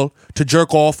legal to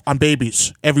jerk off on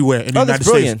babies everywhere in the United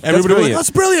States. Everybody, that's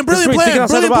brilliant. Brilliant plan.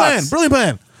 Brilliant plan. Brilliant plan.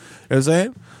 You know what I'm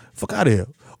saying? Fuck out of here.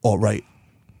 All right.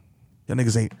 Y'all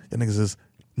niggas is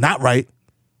not right.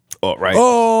 Alt-right.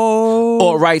 Oh.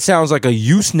 Alt-right sounds like a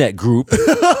Usenet group.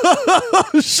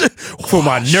 Shit. For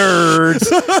my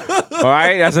nerds. All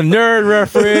right, that's a nerd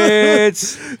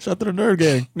reference. Shout out to the nerd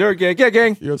gang. Nerd gang. Yeah,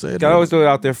 gang. You know what I'm saying? Gotta always do it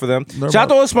out there for them. Shout out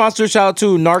to all the sponsors. Shout out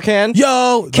to Narcan.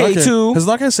 Yo. K2. Has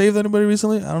Narcan saved anybody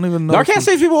recently? I don't even know. Narcan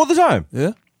saves people all the time.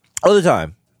 Yeah? All the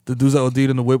time. The dudes that OD'd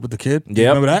in the whip with the kid? Yeah.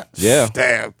 Remember that? Yeah.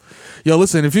 Damn. Yo,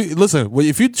 listen, if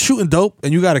you're shooting dope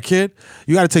and you got a kid,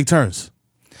 you got to take turns.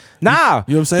 Nah.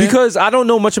 You know what I'm saying? Because I don't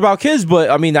know much about kids, but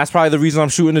I mean, that's probably the reason I'm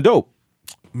shooting the dope.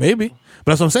 Maybe.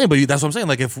 But that's what I'm saying. But that's what I'm saying.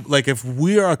 Like if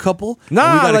we are a couple and we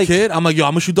Nah, got a like- kid, I'm like, yo,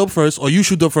 I'm gonna shoot dope first, or you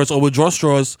shoot dope first, or we'll draw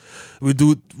straws, we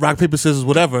do rock, paper, scissors,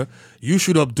 whatever. You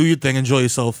shoot up, do your thing, enjoy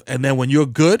yourself, and then when you're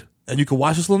good and you can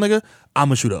watch this little nigga, I'm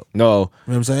gonna shoot up. No. You know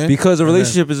what I'm saying? Because a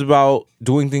relationship is about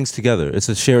doing things together. It's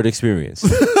a shared experience.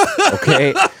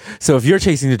 Okay? So if you're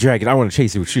chasing the dragon, I want to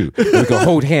chase it with you. We can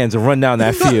hold hands and run down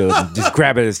that field and just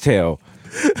grab at his tail.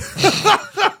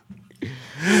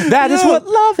 That is what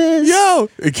love is. Yo,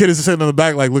 the kid is sitting in the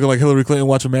back, like looking like Hillary Clinton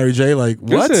watching Mary J. Like,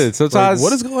 what? Listen, sometimes- Like,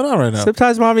 what is going on right now?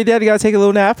 Sometimes mommy and daddy gotta take a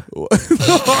little nap.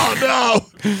 Oh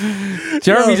no!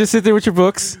 Jeremy, Yo. just sit there with your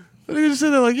books. Niggas just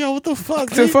sitting there like, yo, what the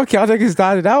fuck? The fuck y'all niggas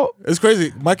died it out. It's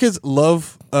crazy. My kids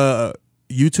love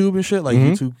YouTube and shit. Like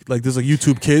YouTube, like there's a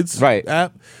YouTube Kids Right.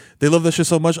 app. They love that shit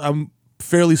so much. I'm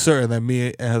fairly certain that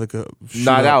me and Heather could shoot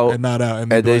Not up out. and not out,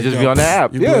 And they just be on the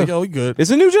app. You'd Yeah. be like, yo, we good.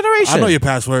 It's a new generation. I know your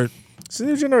password. It's a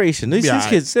new generation. These Yeah,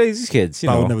 kids, you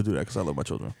I would know. never do that because I love my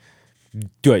children.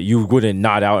 You wouldn't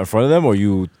nod out in front of them, or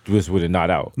you just wouldn't nod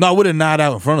out? No, I wouldn't nod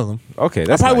out in front of them. Okay, I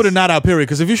that's probably nice. wouldn't nod out, period.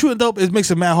 Because if you're shooting dope, it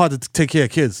makes it mad hard to take care of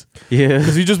kids. Yeah.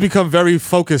 Because you just become very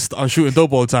focused on shooting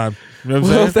dope all the time. You know what I'm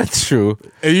Well, saying? that's true.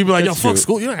 And you be like, That's yo, fuck true.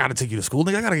 school. You don't got to take you to school,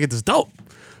 nigga. I got to get this dope.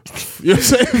 You know what I'm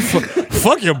saying?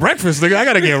 Fuck your breakfast, nigga. I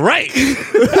got to get right. You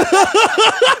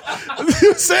know what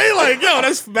I'm saying? Like, yo,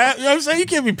 that's bad. You know what I'm saying? You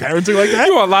can't be parenting like that.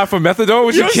 You want live for methadone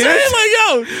with You know your what I'm kids?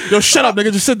 saying? Like, yo, shut up,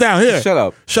 nigga. Just sit down here. Shut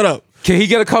up. Shut up. Can he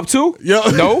get a cup too? Yo,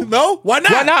 No? no. Why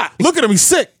not? Why not? Look at him. He's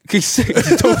sick. He's sick.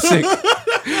 He's dope sick.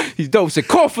 He's dope sick.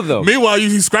 Call for them. Meanwhile,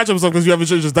 you scratch himself because you haven't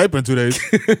changed his diaper in 2 days.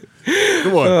 Come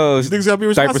on. You niggas gotta be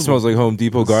responsible. Diaper smells like Home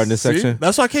Depot gardener See? section.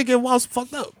 That's why I can't get wild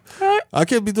fucked up. I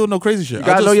can't be doing no crazy shit. You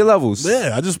gotta know your levels.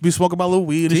 Yeah, I just be smoking my little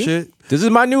weed and See? shit. This is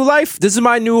my new life. This is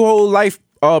my new whole life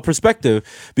perspective,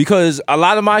 because a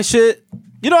lot of my shit,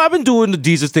 I've been doing the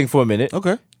Jesus thing for a minute.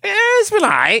 Okay. It's been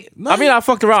alright. No, I mean, I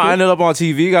fucked around. I ended up on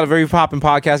TV. Got a very popping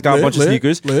podcast. Got a bunch of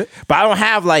sneakers. Lit. But I don't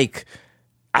have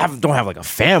don't have a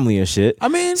family and shit. I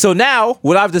mean- so now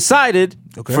what I've decided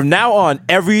from now on,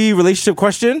 every relationship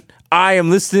question, I am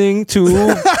listening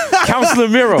to Counselor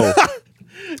Miro.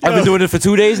 I've been doing it for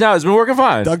 2 days now. It's been working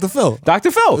fine. Dr. Phil.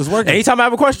 Dr. Phil. It's working. Anytime I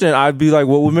have a question, I'd be like,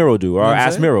 what would Miro do? Or what I'm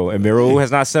ask saying? Miro. And Miro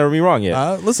has not steered me wrong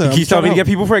yet. Listen, he keeps telling me to get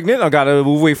people pregnant. I gotta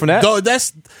move away from that. No,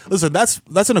 that's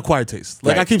an acquired taste.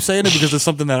 Like, Right. I keep saying it because it's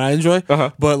something that I enjoy.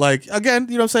 But like, again,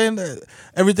 you know what I'm saying?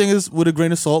 Everything is with a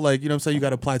grain of salt. Like, you know what I'm saying? You got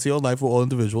to apply to your life. We're all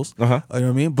individuals. You know what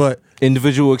I mean? But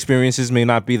Individual experiences may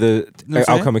not be the you know what I'm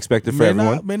saying? outcome expected for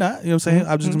everyone. May not. You know what I'm saying?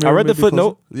 I'm just I read the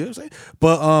footnote. You know what I'm saying?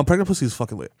 But pregnant pussy is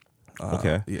fucking lit.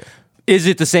 Okay. Yeah. Is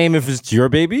it the same if it's your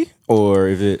baby, or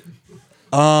if it?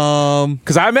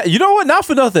 Because you know what? Not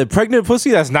for nothing. Pregnant pussy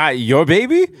that's not your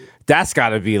baby. That's got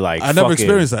to be like. I never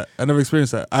experienced that.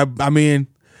 I mean,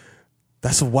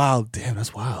 that's wild. Damn,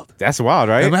 that's wild. That's wild,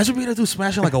 right? Imagine being a dude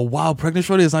smashing like a wild pregnant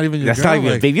shorty. It's not even your That's girl. not even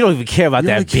like, a baby. You don't even care about you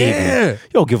that don't baby. care. You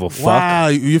don't give a fuck. Wow,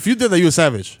 if you did that, you a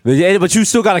savage. But you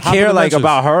still gotta Hop in care the like benches.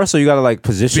 about her, so you gotta like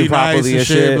position Be nice properly and and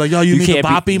shit. shit. Be like, yo, you need the can't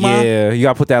boppy, ma? Yeah, you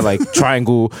gotta put that like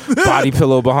triangle body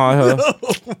pillow behind her.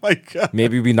 Oh my god.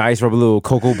 Maybe be nice, rub a little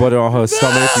cocoa butter on her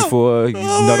stomach before you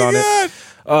nut on it.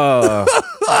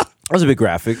 That was a bit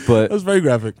graphic, but That was very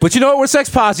graphic. But you know what? We're sex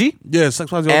posi. Yeah, sex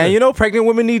positive. And pregnant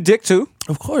women need dick too.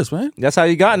 of course, man. That's how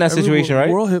you got in that situation, right?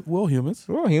 We're all humans.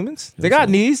 We're all humans. They got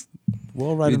knees. We're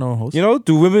all riding our own horse.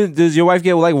 Does your wife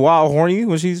get like wild horny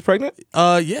when she's pregnant?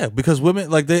 Yeah, because women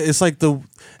it's like the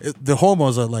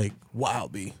hormones are like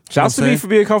wild. B. Shouts to me for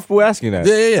being comfortable asking that.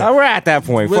 Yeah. We're at that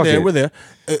point. Fuck it. We're there.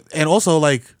 And also,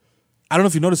 like, I don't know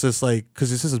if you noticed this, like,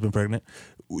 because your sister's been pregnant.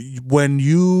 When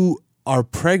you are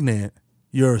pregnant,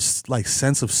 your like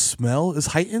sense of smell is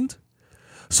heightened.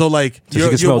 So like, So she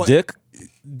can smell dick.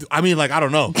 I mean, like, I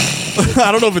don't know. I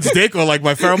don't know if it's dick or like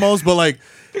my pheromones, but like,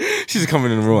 She's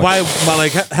coming in the room. my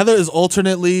like Heather is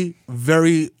alternately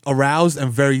very aroused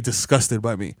and very disgusted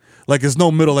by me. Like, there's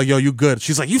no middle. Like, yo, you good?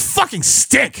 She's like, you fucking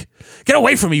stink. Get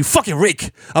away from me, you fucking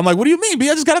reek. I'm like, what do you mean, B?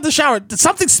 I just got out the shower.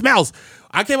 Something smells.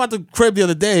 I came out the crib the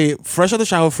other day, fresh out the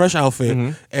shower, fresh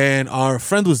outfit, and our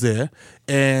friend was there,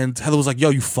 and Heather was like, yo,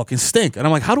 you fucking stink. And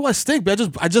I'm like, how do I stink? B?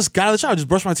 I just got out of the shower, just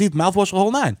brushed my teeth, mouthwash, the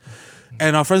whole nine.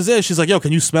 And our friend's there. She's like, yo,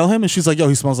 can you smell him? And she's like, yo,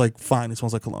 he smells like fine. He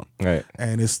smells like cologne. Right.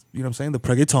 And it's, you know what I'm saying? The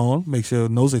preggae makes your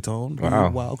nose tone Wow.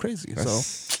 wild crazy.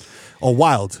 So, or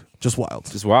wild. Just wild.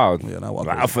 Just wild. Yeah, not wild.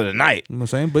 Wild for the night. You know what I'm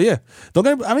saying? But yeah,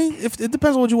 I mean, if it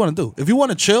depends on what you want to do. If you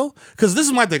want to chill, because this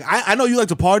is my thing. I know you like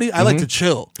to party. I like to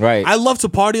chill. Right. I love to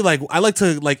party. Like, I like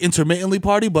to like intermittently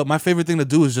party, but my favorite thing to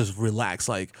do is just relax,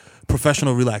 like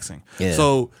professional relaxing. Yeah.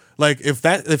 So like if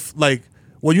like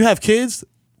when you have kids,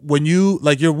 when you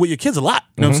like you're with your kids a lot,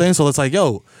 you know what I'm saying? So it's like,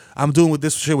 yo, I'm doing with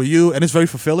this shit with you, and it's very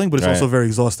fulfilling, but it's Right. also very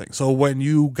exhausting. So when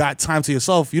you got time to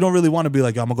yourself, you don't really want to be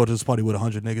like, yo, I'm gonna go to this party with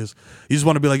 100 niggas. You just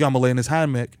want to be like, yo, I'm gonna lay in this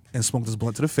hammock and smoke this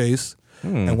blunt to the face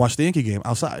and watch the Yankee game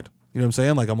outside. You know what I'm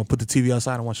saying? Like, I'm gonna put the TV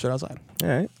outside and watch shit outside. All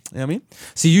right. You know what I mean?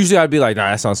 See, usually I'd be like,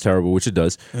 nah, that sounds terrible, which it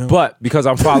does. But because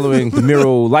I'm following the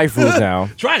Miro life rules now,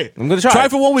 Try it. I'm gonna try Try it.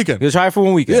 it for one I'm weekend. gonna try it for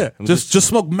one weekend. Yeah, I'm just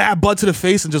smoke mad bud to the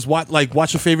face and just watch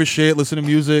your favorite shit, listen to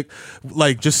music,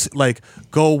 like just like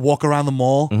go walk around the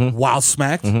mall while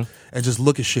smacked and just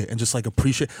look at shit and just like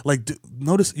appreciate. Like,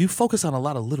 notice you focus on a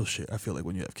lot of little shit. I feel like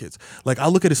when you have kids, like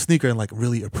I'll look at a sneaker and like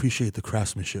really appreciate the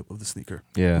craftsmanship of the sneaker.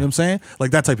 Yeah. You know what I'm saying?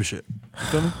 Like that type of shit. You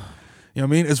feel me? You know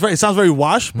what I mean? It sounds very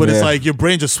washed, but it's Yeah. like your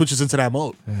brain just switches into that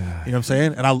mode. You know what I'm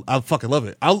saying? And I fucking love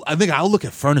it. I think I'll look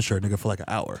at furniture, nigga, for like an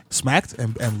hour, smacked,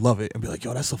 and love it, and be like,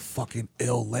 yo, that's a fucking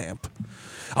ill lamp.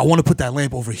 I want to put that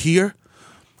lamp over here.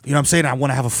 You know what I'm saying? I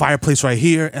want to have a fireplace right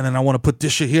here, and then I want to put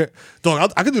this shit here.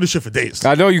 Dog, I could do this shit for days.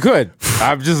 I know you could.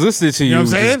 I'm just listening to you. You know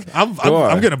what I'm saying?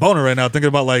 I'm getting a boner right now thinking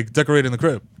about like decorating the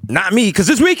crib. Not me, because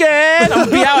this weekend I'm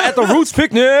gonna be out at the Roots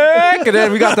picnic, and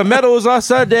then we got the Meadows on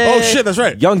Sunday. Oh shit, that's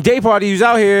right. Young day parties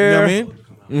out here. You know what I mean?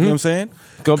 You know what I'm saying?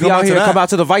 Gonna be out here. Come out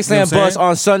to the Viceland bus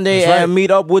on Sunday and meet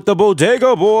up with the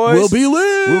Bodega Boys. We'll be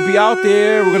lit. We'll be out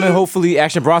there. We're gonna hopefully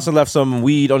Action Bronson left some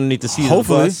weed underneath the seat of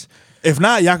the bus. If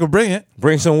not, y'all can bring it.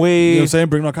 Bring some weed. You know what I'm saying?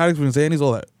 Bring narcotics, bring Xannies,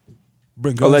 all that.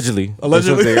 Bring guns. Allegedly.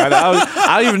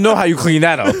 I don't even know how you clean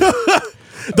that up.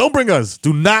 Don't bring guns.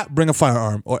 Do not bring a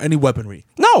firearm or any weaponry.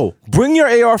 No, bring your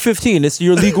AR-15. It's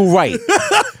your legal right.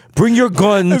 Bring your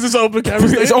gun. Is this open carry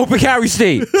state? It's open carry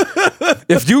state.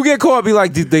 If you get caught, be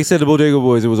like, they said the Bodega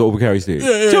Boys, it was an open carry state.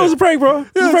 Yeah. It was a prank, bro.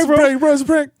 It's a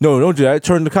prank. No, don't do that.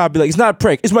 Turn the cop, be like, it's not a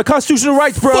prank. It's my constitutional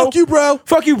rights, bro. Fuck you, bro.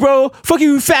 Fuck you, bro. Fuck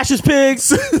you, fascist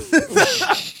pigs.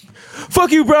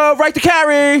 Fuck you, bro. Right to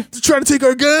carry. They're trying to take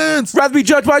our guns. Rather be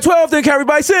judged by 12 than carried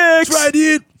by 6. That's right,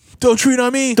 dude. Don't treat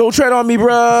on me. Don't tread on me,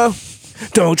 bro.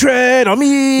 Don't tread on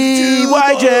me.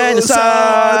 White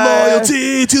genocide.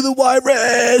 Loyalty to the white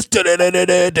race.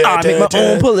 I make my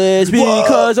own police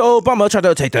because Obama tried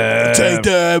to take them. Take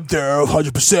them. They're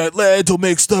 100% led to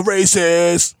mix the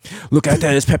races. Look at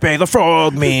this Pepe the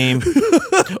Frog meme.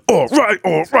 All right.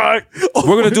 We're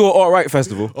going to do an All Right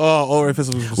festival. Oh, All Right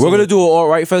festival. We're going to do an All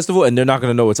Right festival, and they're not going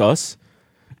to know it's us.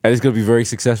 And it's going to be very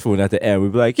successful. And at the end, we'll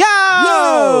be like,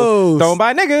 yo, don't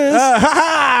buy niggas.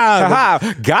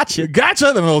 Gotcha.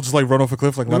 Then they'll just like run off a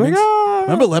cliff like Lemmings.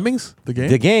 Remember Lemmings? The game?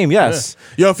 The game, yes.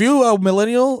 Yeah. Yo, if you a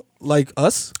millennial like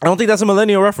us. I don't think that's a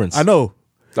millennial reference. I know.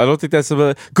 I don't think that's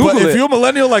a... Google but it. if you're a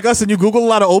millennial like us and you Google a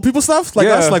lot of old people stuff, like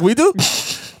us, like we do,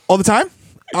 all the time,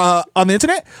 on the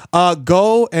internet,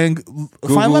 go and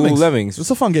find Lemmings.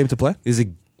 It's a fun game to play. It's a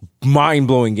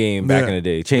mind-blowing game back in the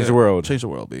day. Changed the world. Changed the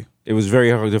world, B. It was very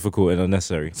difficult and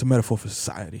unnecessary. It's a metaphor for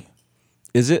society.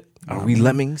 Is it? Are we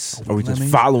lemmings? Are we just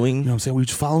following? You know what I'm saying? We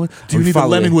just following? Do you need a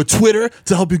lemming with Twitter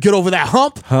to help you get over that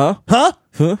hump? Huh?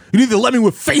 You need the lemming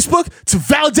with Facebook to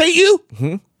validate you?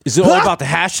 Mm-hmm. Is it all about the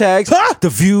hashtags, the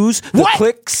views, the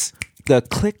clicks?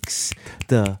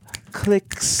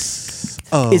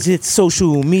 Is it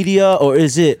social media or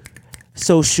is it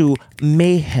social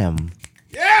mayhem?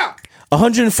 Yeah!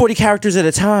 140 characters at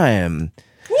a time.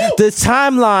 Woo! The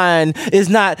timeline is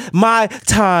not my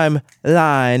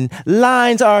timeline.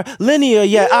 Lines are linear,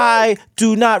 yet I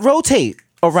do not rotate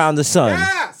around the sun.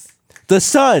 Yes! The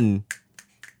sun,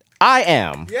 I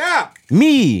am. Yeah!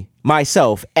 Me,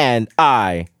 myself, and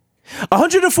I.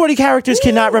 140 characters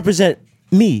cannot represent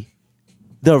me,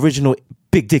 the original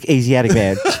big dick Asiatic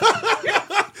man.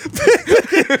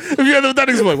 If you had that,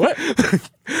 he's like, what?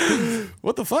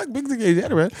 What the fuck? Big dick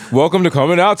Asiatic man. Welcome to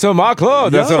coming out to my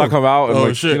club. That's when I come out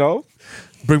and shit. You know.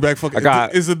 Bring back fucking. I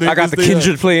got the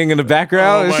Kindred playing in the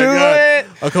background. Oh my God.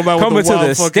 I come out coming with to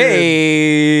the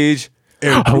stage.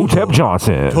 Hotep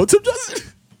Johnson.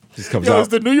 Just comes out. Is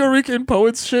the New Yorican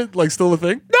poets shit like still a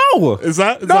thing? No. Is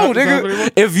that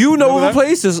nigga? If you know of a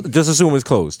place, just assume it's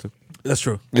closed. That's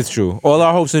true. It's true. All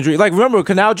our hopes and dreams. Like remember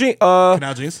Canal Jeans?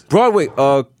 Canal Jeans. Broadway.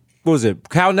 What was it?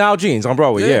 Canal Jeans on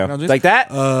Broadway. Yeah. Like that.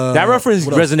 That reference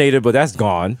resonated, but that's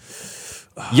gone.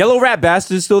 Yellow Rat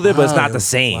Bastard's still there, but it's not the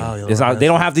same. Wow, it's not. They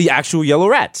don't have the actual yellow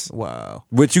rats. Wow.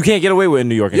 Which you can't get away with in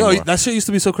New York anymore. Yo, that shit used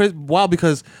to be so crazy. Wow,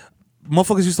 because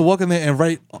motherfuckers used to walk in there and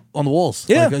write on the walls.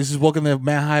 Yeah. Like, I used to just walk in there,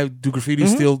 man high, do graffiti,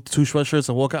 steal 2 sweatshirts,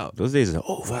 and walk out. Those days are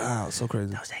over. Wow, so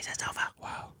crazy. Those days are over.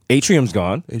 Wow. Atrium's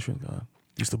gone. Atrium gone.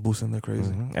 Used to boost in there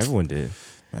crazy. Everyone did.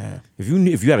 Man.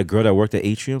 If you had a girl that worked at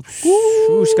Atrium,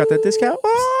 she got that discount.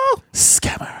 Oh.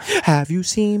 Scammer. Have you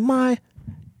seen my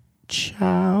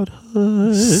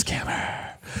childhood?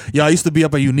 Scammer. Yo, I used to be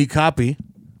up at Unique Copy,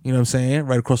 you know what I'm saying?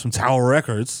 Right across from Tower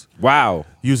Records. Wow.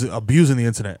 Abusing the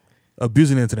internet.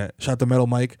 Shout to Metal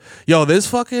Mike. Yo, this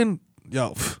fucking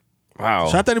wow.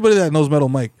 Shout to anybody that knows Metal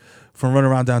Mike from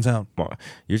running around downtown.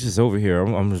 You're just over here.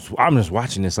 I'm just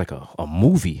watching this like a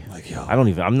movie. Like, yo.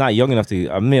 I'm not young enough to.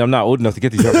 I'm not old enough to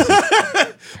get these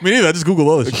references. Me neither. I just Google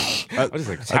all this shit. I was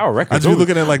like Tower Records. I just be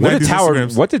looking at like 90s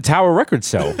Instagrams. What did Tower Records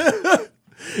sell?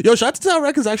 Yo, shout out to Tower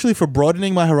Records actually for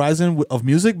broadening my horizon of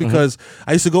music because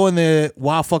I used to go in there,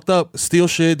 fucked up, steal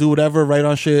shit, do whatever, write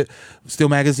on shit, steal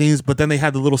magazines, but then they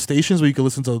had the little stations where you could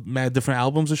listen to mad different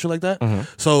albums and shit like that.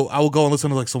 So I would go and listen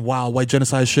to like some wild white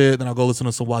genocide shit, then I'll go listen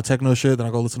to some wild techno shit, then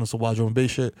I'll go listen to some wild drum and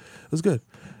bass shit. It was good.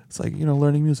 It's like,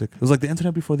 learning music. It was like the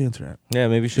internet before the internet. Yeah,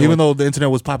 maybe you should. Even though the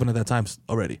internet was popping at that time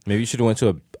already. Maybe you should have went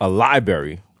to a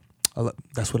library.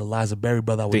 That's what Eliza Berry,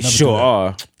 brother. I would They never sure do that. are.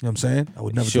 You know what I'm saying? I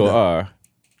would never Sure do that. are.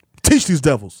 Teach these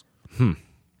devils.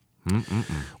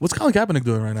 What's Colin Kaepernick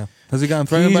doing right now? Has he gotten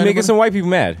threatened? He's by making anybody? some white people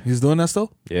mad. He's doing that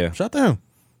still. Yeah. Shout out to him.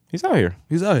 He's out here.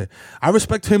 He's out here. I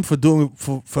respect him for doing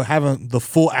for having the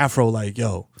full afro. Like,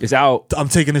 yo, It's out. I'm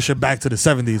taking this shit back to the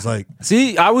 70s. Like,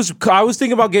 See, I was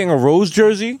thinking about getting a Rose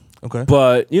jersey. okay,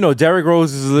 But Derrick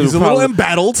Rose is he's a little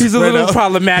embattled. He's a right little now.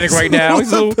 problematic right now.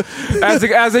 He's a little,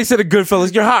 as they said, a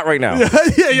Goodfellas. You're hot right now.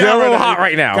 yeah, You're a little hot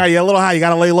right now. Yeah, you're a little hot. You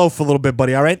gotta lay low for a little bit,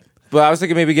 buddy. All right. But I was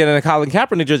thinking maybe getting a Colin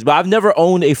Kaepernick jersey. But I've never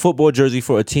owned a football jersey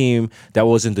for a team that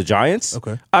wasn't the Giants.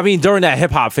 Okay. I mean, during that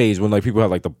hip hop phase when like people had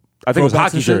like I think it was Throwbacks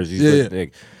hockey and shit? jerseys. Yeah, but,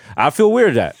 like, I feel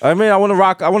weird at that. I mean, I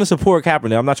want to support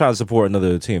Kaepernick. I'm not trying to support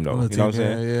another team though. Another You know what I'm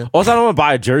team, saying? yeah. Also, I don't want to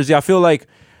buy a jersey. I feel like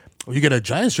Well, you get a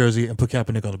Giants jersey and put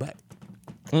Kaepernick on the back.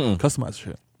 Customize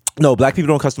shit. no, black people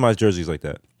don't customize jerseys like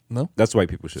that. No. That's white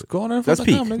people shit. Go on there. That's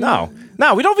peak. nigga.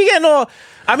 No, we don't be getting all.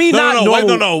 I mean, not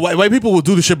normal. No. White people will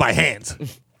do the shit by hand.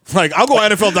 Like, I'll go on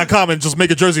NFL.com and just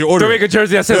make a jersey order. To make a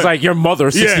jersey that says like your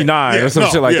mother 69 or some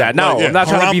shit like that. No, I'm not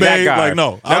trying to be that guy. Like,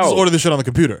 no, I'll just order this shit on the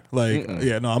computer. Like,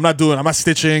 I'm not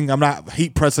stitching. I'm not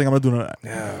heat pressing. I'm not doing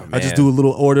that. I just do a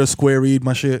little order, square read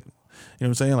my shit. You know what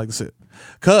I'm saying? Like, that's it.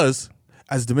 Because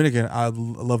as a Dominican, I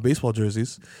love baseball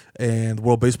jerseys, and the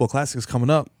World Baseball Classic is coming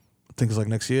up. I think it's like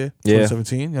next year,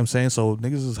 2017. You know what I'm saying? So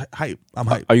niggas is hype. I'm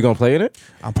hype. Are you gonna play in it?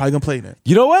 I'm probably gonna play in it.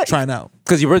 You know what? Trying out.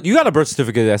 Because you got a birth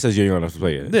certificate that says you're gonna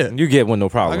play it. Yeah. You get one, no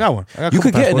problem. I got one. I got a you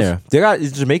couple could get in passports. there.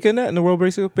 Is Jamaica in that in the World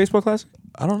Baseball Classic?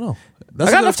 I don't know.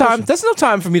 I got enough time. That's enough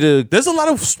time for me to. There's a lot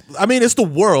of. I mean, it's the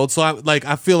world, so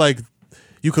I feel like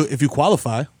you could, if you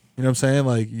qualify. You know what I'm saying?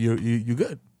 Like you good. You know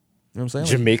what I'm saying?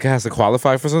 Like, Jamaica has to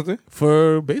qualify for something.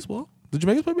 for baseball. Do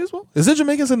Jamaicans play baseball? Is there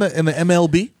Jamaicans in the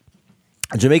MLB?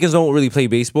 Jamaicans don't really play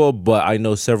baseball, but I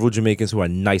know several Jamaicans who are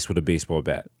nice with a baseball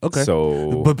bat. Okay.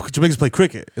 So But Jamaicans play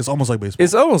cricket. It's almost like baseball.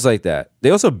 it's almost like that. They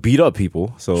also beat up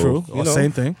people. So True. you know,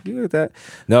 Same thing. You get that?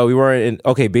 No, we weren't in.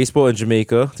 Okay, baseball in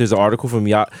Jamaica. There's an article from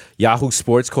Yahoo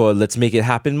Sports called "Let's Make It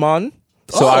Happen, Mon."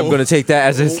 So I'm going to take that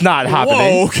as it's not happening.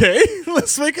 Whoa, okay.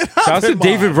 Let's make it happen. Shout out to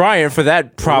David Bryant for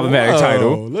that problematic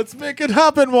title. Let's make it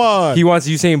happen, one. He wants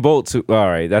Usain Bolt to. All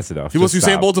right, that's enough. He wants Just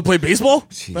Usain stop. Bolt to play baseball?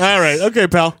 All right. Okay,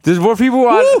 pal. There's more people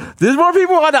on. There's more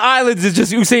people on the islands than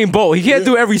just Usain Bolt. He can't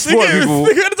do every sport. People.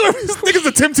 Niggas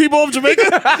the Tim Tebow of Jamaica?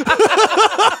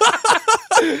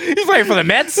 He's playing for the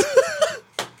Mets.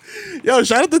 Yo,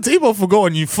 shout out to Tebow for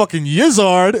going you fucking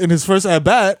Yizzard in his first at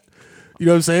bat. You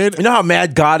know what I'm saying? You know how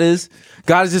mad God is?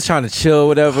 God is just trying to chill,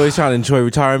 whatever. He's trying to enjoy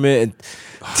retirement. And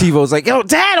TiVo's like, yo,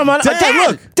 Dad, I'm on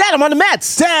Dad, I'm on the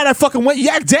Mets. Dad, I fucking went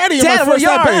yak daddy in Dad, my first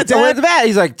at bat. Dad, the bat.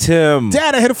 He's like, Tim.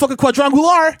 Dad, I hit a fucking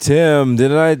quadrangular. Tim,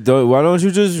 why don't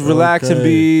you just relax and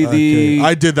be the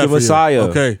I did that the for Messiah? You.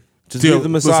 Okay. Just be the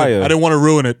Messiah. Listen, I didn't want to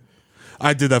ruin it.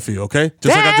 I did that for you, okay?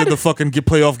 Just like I Dad! did the fucking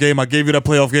playoff game. I gave you that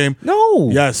playoff game. No.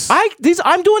 Yes.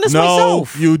 I'm doing this No,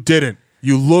 myself. you didn't.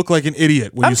 You look like an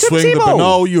idiot when I'm you Tim swing the Tebow.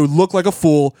 No, you look like a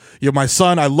fool. You're my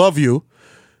son. I love you.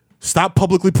 Stop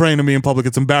publicly praying to me in public.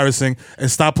 It's embarrassing. And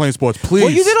stop playing sports, please.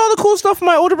 Well, you did all the cool stuff for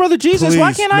my older brother Jesus.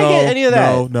 Why Please. can't I get any of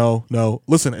that? No.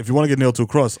 Listen, if you want to get nailed to a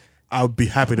cross, I would be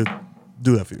happy to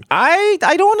do that for you. I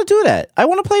don't want to do that. I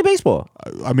want to play baseball.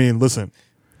 I mean, listen,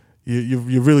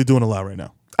 you're really doing a lot right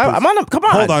now. I'm on. Come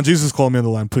on. Hold on, Jesus called me on the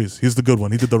line, please. He's the good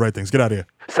one. He did the right things. Get out of here.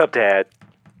 What's up, Dad?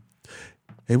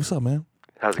 Hey, what's up, man?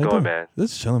 How's it How you going, doing? man?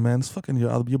 This is chilling, man. This fucking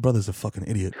your brother's a fucking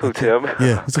idiot. Who, Tim?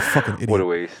 Yeah, he's a fucking idiot. What a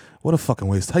waste. What a fucking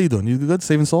waste. How you doing? You good?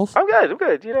 Saving souls? I'm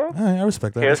good, you know. All right, I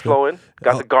respect that. Hair's That's good. flowing.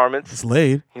 Got Oh, the garments. It's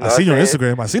laid. You know I what seen your I'm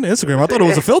Instagram. I seen the Instagram. I thought it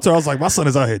was a filter. I was like, my son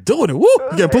is out here doing it. Woo! You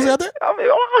getting pussy out there? I'm out here,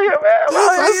 man. I'm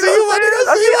out I here, see you, my nigga.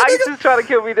 I see you, my ISIS nigga. is trying to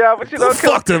kill me now, but you know,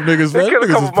 Fuck them niggas, man. they killed a Niggas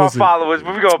couple is of my pussy. followers,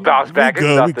 but we gonna bounce back. It's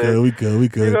We nothing.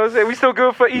 good. You know what I'm saying? We still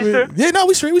good for Easter? Yeah, no,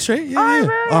 we straight. Yeah, All right, yeah.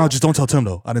 man. Oh, just don't tell Tim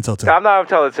though. I didn't tell Tim. I'm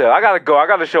telling Tim. I gotta go. I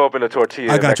gotta show up in a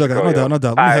tortilla. I in got you. Mexico, yo. No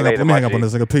doubt. All right, Let me hang up later, on my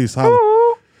this G. nigga. Peace. Holla. Woo.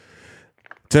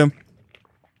 Tim,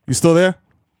 you still there?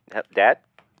 Dad?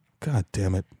 God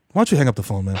damn it. Why don't you hang up the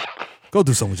phone, man? Go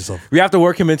do something with yourself. We have to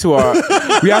work him into our.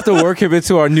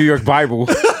 New York Bible.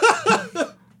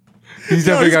 He's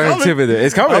definitely got coming. Tim in there.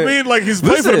 It's coming. I mean, like, he's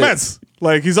playing for the Listen. Mets.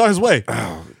 Like, he's on his way.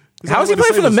 How is he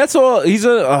playing for the Mets? Or he's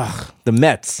the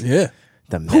Mets. Yeah.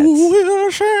 The Mets. Who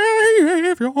will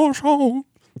save your soul?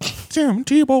 Tim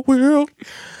Tebow will.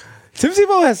 Tim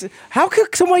Tebow has. How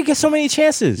could somebody get so many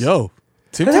chances? Yo.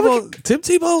 Tim How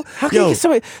Tebow. How can you get so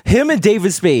many? Him and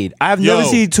David Spade. I've never Yo.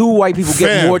 seen two white people get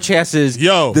Fam. more chances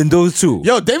Yo. than those two.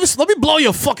 Yo, Davis, let me blow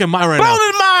your fucking mind right Blow now.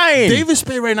 the mind. David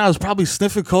Spade right now is probably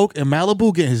sniffing coke in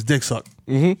Malibu, getting his dick sucked,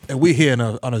 and we here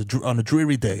on a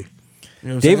dreary day. You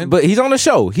know what I'm saying? David, but he's on the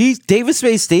show. David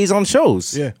Spade stays on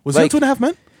shows. Yeah, was like, he on 2.5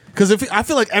 Men? Because I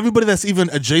feel like everybody that's even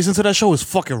adjacent to that show is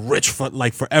fucking rich for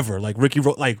like forever. Like Ricky,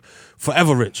 like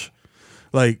forever rich.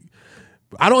 Like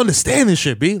I don't understand this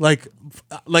shit, B. Like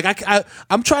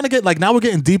I'm trying to get like now we're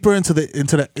getting deeper into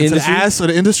the ass of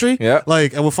the industry. Yeah.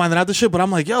 Like and we're finding out this shit, but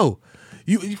I'm like, yo,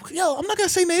 I'm not gonna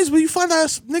say names, but you find out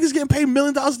niggas getting paid $1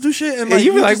 million to do shit, and like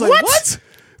you be you're like, just what?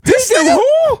 This nigga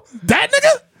who? That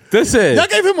nigga? Listen, Y'all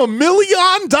gave him $1 million?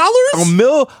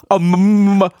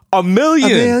 a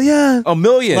million. A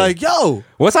million. Like, yo.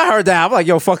 Once I heard that, I'm like,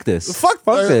 yo, fuck this. Fuck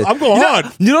this. I'm going hard.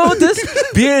 You know what this?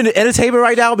 Being in entertainment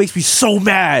right now makes me so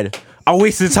mad. I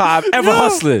wasted time ever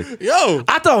hustling. Yo.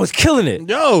 I thought I was killing it.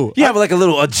 Yo. You have like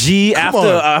a G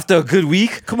after a good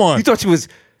week. Come on. You thought you was...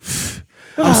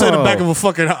 I'm sitting in the back of a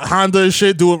fucking Honda and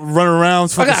shit, running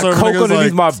around. I got coke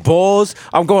underneath my balls.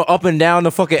 I'm going up and down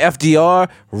the fucking FDR,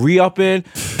 re-upping,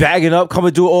 bagging up,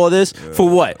 coming do all this for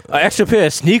what? An extra pair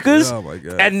of sneakers? Oh my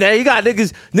God. And then you got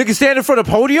niggas standing in front of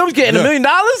podiums getting $1 million?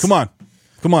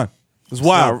 Come on. It's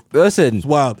wild. Listen, it's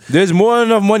wild. There's more than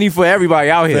enough money for everybody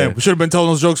out here. Damn, we should have been telling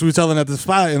those jokes we were telling at the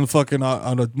spot and fucking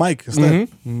on the mic instead.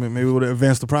 Maybe we would have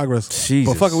advanced the progress.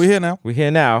 Jesus. But fuck it, we here now. We here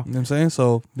now. You know what I'm saying?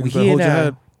 So We niggas better here hold your now.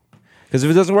 head. Because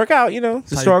if it doesn't work out,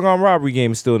 the strong arm robbery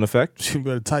game is still in effect. You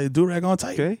better tie your do-rag on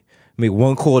tight. Okay. Make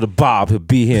one call to Bob. He'll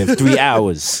be here in 3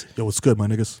 hours. Yo, what's good, my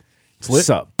niggas? It's lit. What's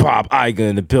up? Bob Iger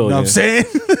in the building. You know what I'm saying?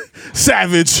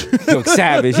 Savage. Yo,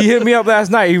 Savage. He hit me up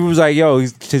last night. He was like, yo,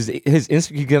 his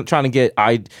Instagram trying to get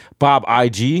Bob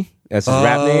IG. That's his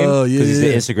rap name. Yeah, Because he's the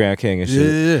yeah. Instagram king and shit.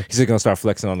 Yeah. He's gonna start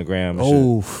flexing on the gram and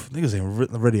Oh, niggas ain't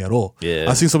ready at all. Yeah.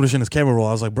 I seen some of this shit in his camera roll.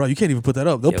 I was like, bro, you can't even put that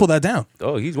up. They'll pull that down. shit.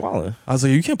 Oh, he's wilding. I was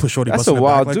like, you can't put Shorty That's busting a her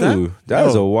wild back dude. like That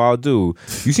is a wild dude.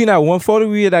 You seen that one photo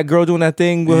where that girl doing that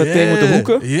thing with her thing with the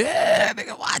hookah? Yeah,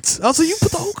 nigga, what? I was like, you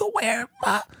put the hookah where?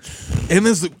 And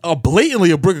there's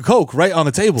blatantly a brick of coke right on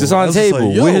the table. Just on I the was just table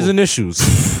like, yo. with his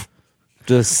initials.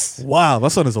 Just Wow, my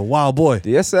son is a wild boy.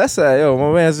 yes, that's yo,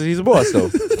 my man. He's a boss though.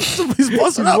 He's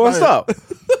busting He's up. bossed man. up.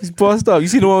 He's bossed up. You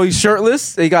see the one where he's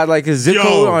shirtless? He got like his zip Yo.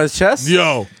 code on his chest.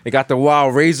 Yo. They got the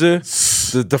wild razor,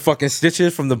 the fucking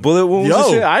stitches from the bullet wounds Yo. and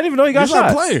shit. I didn't even know he got He's shot.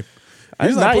 not playing. I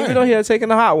did not even know he had taken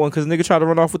the hot one because nigga tried to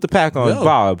run off with the pack on Yo.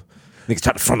 Bob. Nigga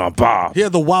tried to front on Bob. He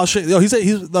had the wild shit. Yo, he's like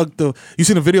you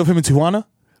seen the video of him in Tijuana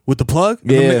with the plug?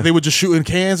 And Yeah. they were just shooting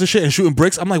cans and shit and shooting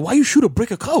bricks. I'm like, why you shoot a brick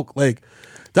of coke? Like,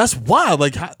 that's wild.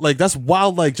 Like that's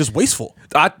wild. Like just wasteful.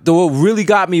 What really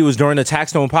got me was during the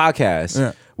Taxstone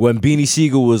podcast when Beanie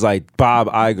Siegel was like, Bob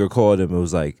Iger called him. It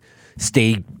was like,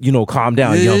 stay, calm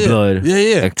down, Yeah, young yeah. blood. Yeah,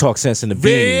 yeah. Like talk sense in the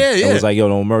Beanie. Yeah, yeah. And was like, yo,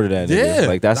 don't murder that nigga. Yeah,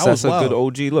 Like that's that was a good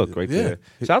wild. OG look right Yeah. there.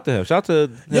 Shout out to him. Shout out to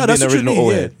him Yeah, being that's the what you original need.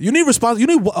 old Yeah. head. You need response. You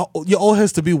need your old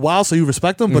heads to be wild, so you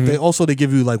respect them. But they also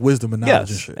give you like wisdom and knowledge and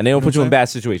Yes, shit. and they don't put you in bad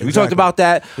situations. We talked Exactly. about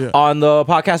that Yeah. on the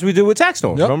podcast we did with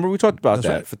Taxstone. Yep. Remember we talked about That's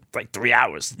that right. for like 3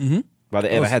 hours. Mm-hmm. By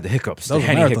the end, I had the hiccups, that the was a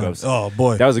Henny marathon. hiccups. Oh,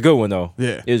 boy. That was a good one though.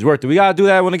 Yeah. It was worth it. We gotta do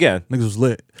that one again. Niggas was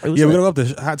lit. was Yeah, we lit. gotta go up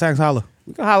there. Hot tax holla.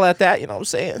 We can holler at that. You know what I'm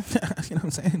saying? You know what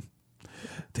I'm saying?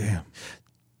 Damn.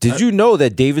 Did you know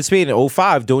that David Spade in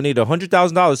 2005 donated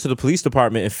 $100,000 to the police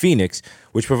department in Phoenix,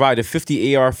 which provided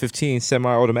 50 AR-15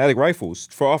 semi-automatic rifles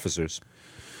for officers?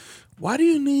 Why do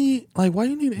you need Why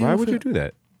would you do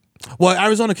that? Well,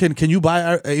 Arizona can you buy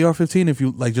AR-15 if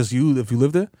you like if you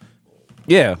live there?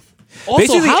 Yeah. Also,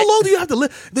 Basically, how long do you have to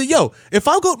live? Yo, if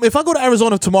I go to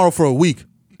Arizona tomorrow for a week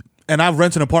and I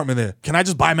rent an apartment there, can I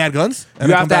just buy mad guns? And you then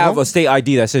have come to back have home? a state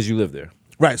ID that says you live there.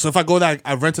 Right. So if I go there,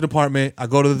 I rent an apartment, I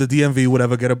go to the DMV,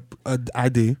 whatever, get a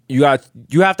ID. You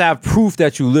have to have proof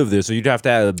that you live there. So you'd have to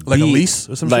have Like a lease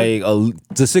or some shit?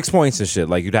 the 6 points and shit.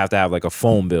 Like you'd have to have like a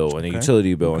phone bill and a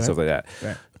utility bill and stuff like that.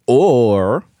 Right.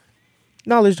 Or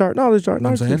knowledge dart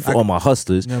I'm saying? for all my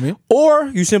hustlers. You know what I mean? Or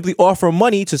you simply offer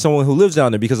money to someone who lives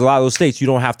down there because a lot of those states you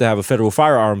don't have to have a federal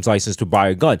firearms license to buy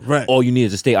a gun. Right. All you need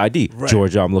is a state ID. Right.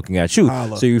 Georgia, I'm looking at you.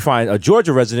 Holla. So you find a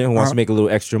Georgia resident who wants to make a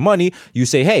little extra money. You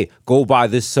say, hey, go buy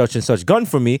this such and such gun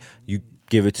for me. You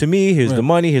give it to me. Here's the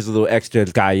money. Here's a little extra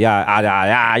guy. Yeah.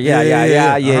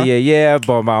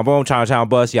 Boom, boom, boom. Chow,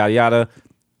 bust. Yada, yada.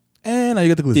 And now you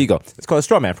get the glizzy. There you go. It's called a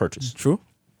straw man purchase. True.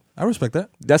 I respect that.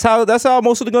 That's how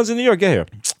most of the guns in New York get here.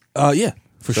 Yeah,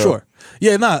 for sure.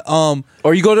 Yeah,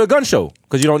 Or you go to a gun show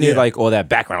because you don't need Yeah. like all that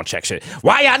background check shit.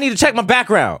 Why y'all need to check my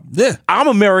background? Yeah. I'm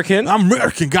American. I'm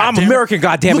American, goddamn. I'm American,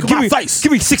 goddamn Look it. at my face.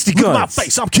 Give me 60 Look guns. at my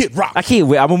face. I'm Kid Rock. I can't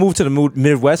wait. I'm gonna move to the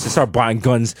Midwest and start buying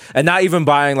guns, and not even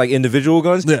buying like individual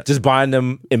guns. Yeah. Just buying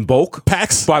them in bulk,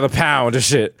 Packs. by the pound and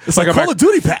shit. It's like a Call of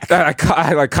Duty pack.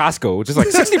 I like Costco, just like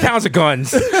 60 pounds of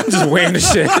guns. I'm just weighing the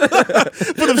shit.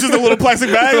 Put them just in a little plastic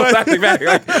bag. like- Plastic bag.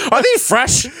 Like, are these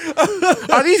fresh?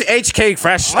 Are these HK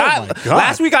fresh? Oh my God.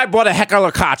 Last week I bought a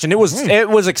Heckler Koch and it was it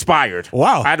was expired.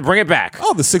 Wow. I had to bring it back.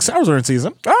 Oh, the 6 hours are in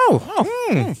season.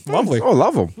 Lovely. Lovely. Oh,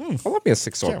 love them. I love me a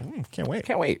 6 hour. Can't wait.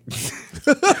 Can't wait.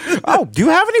 Oh, do you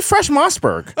have any fresh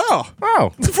Mossberg? Oh,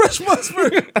 fresh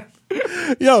Mossberg.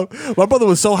 Yo, my brother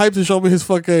was so hyped to show me his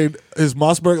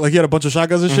Mossberg. Like, he had a bunch of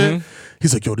shotguns and shit.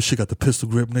 He's like, yo, this shit got the pistol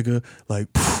grip, nigga. Like,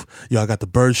 yo, I got the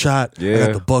bird shot. I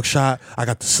got the buckshot. I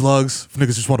got the slugs. If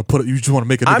niggas just want to put it, you just want to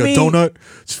make a nigga a donut.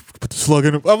 Just put the slug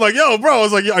in it. I'm like, yo, bro. I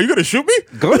was like, yo, are you gonna shoot me?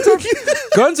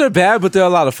 Guns are bad, but they're a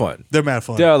lot of fun. They're mad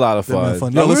fun. They're a lot of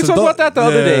fun. Yo, we were talking about that the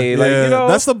other day. Like, you know,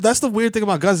 that's the weird thing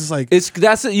about guns. It's like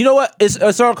you know what?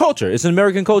 It's our culture. It's an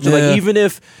American culture. Like, even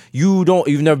if you've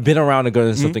never been around a gun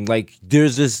or something, like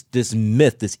there's this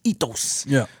myth, this ethos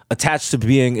attached to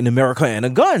being in America and a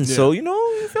gun. So, you know,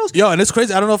 it feels yo, and it's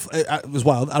crazy. I don't know if it was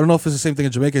wild. I don't know if it's the same thing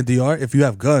in Jamaica and DR. If you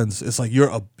have guns, it's like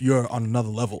you're on another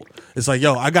level. It's like,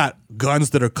 yo, I got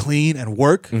guns that are clean and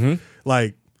work.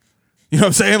 Like, you know what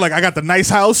I'm saying? Like, I got the nice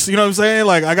house. You know what I'm saying?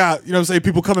 Like, I got, you know what I'm saying?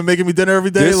 People come and making me dinner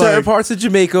every day. There's like, certain parts of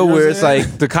Jamaica where it's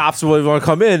like the cops will want to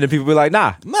come in and people be like,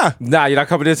 nah, you're not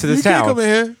coming into this you town. Can't come in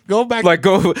here. Go back. Like,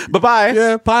 go, bye-bye.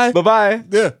 Yeah, bye. Bye-bye.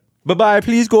 Yeah. Bye-bye,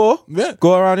 please go. Yeah.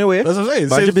 Go around your way. That's what I'm saying.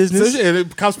 Mind your business. The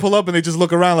cops pull up and they just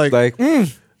look around like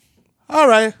all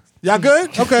right, y'all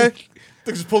good? Okay.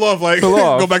 They just pull off, like,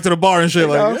 go back to the bar and shit.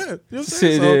 Like, yeah. You know what I'm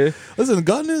saying? So, listen,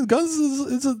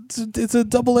 guns it's a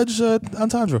double-edged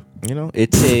entendre. You know,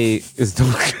 it's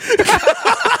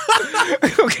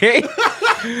okay.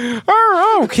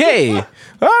 Okay.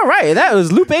 All right. That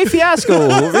was Lupe Fiasco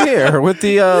over here with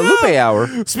the Lupe Hour.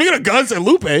 Speaking of guns and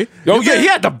Lupe. Oh, yeah, he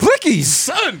had the blickies.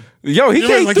 Son. Yo, he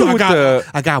came through with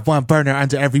I got one burner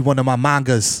under every one of my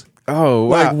mangas. Oh,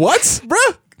 wow. Like, what,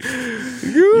 bruh?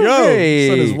 Yo,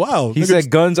 son is wild. He said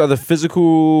guns are the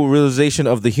physical realization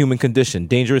of the human condition,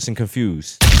 dangerous and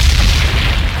confused.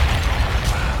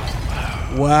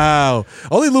 Wow.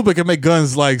 Only Lupe can make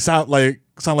guns sound like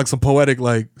some poetic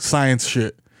like science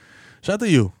shit. Shout out to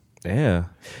you. Yeah.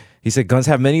 He said guns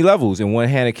have many levels. In one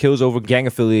hand, it kills over gang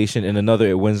affiliation. In another,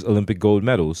 it wins Olympic gold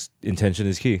medals. Intention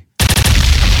is key.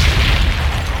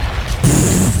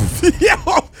 Yo,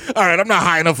 all right, I'm not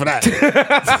high enough for that.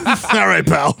 All right,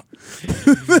 pal.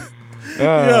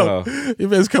 Yo, you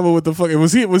man's coming with the fucking.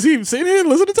 Was he sitting here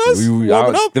listening to us?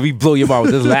 Let me blow your mind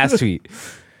with this last tweet.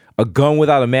 A gun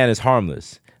without a man is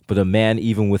harmless, but a man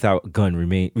even without a gun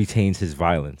retains his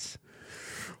violence.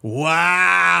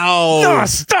 Wow. No,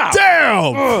 stop.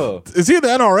 Damn. Is he in the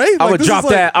NRA? I would drop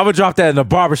that. I would drop that in the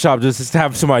barbershop just to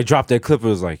have somebody drop that clip. It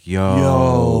was like,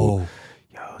 yo,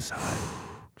 son.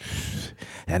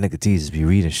 That nigga Jesus be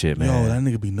reading shit, man. Yo, that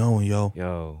nigga be knowing, yo.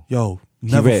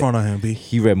 Never front on him, B.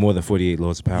 He read more than 48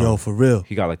 Laws of Power. Yo, for real.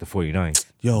 He got like the 49th.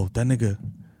 Yo, that nigga,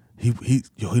 he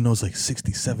knows like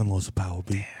 67 Laws of Power,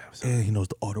 B. Damn, and he knows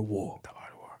the Art of War.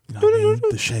 You know what I mean?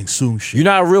 The Shang Tsung shit. You're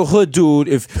not a real hood dude.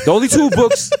 If the only two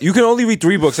books, you can only read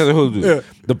 3 books as a hood dude. Yeah.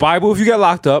 The Bible if you get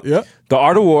locked up. Yeah. The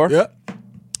Art of War. Yeah.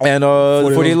 And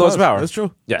 48 Laws of Power. That's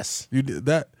true. Yes. You did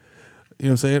that. You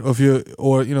know what I'm saying?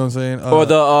 Or you know what I'm saying? Or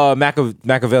the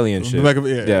Machiavellian shit.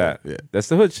 Yeah. That's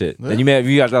the hood shit. Yeah. And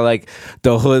you got that like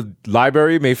the hood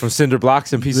library made from cinder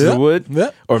blocks and pieces of wood. Yeah.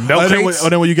 Or milk crates. Or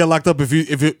then when you get locked up, if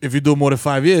you do more than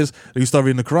 5 years, you start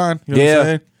reading the Quran. You know what I'm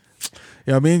saying?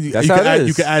 You know what I mean?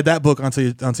 You can add that book onto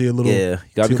your little. Yeah. You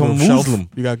gotta become a Muslim.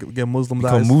 You gotta get Muslim.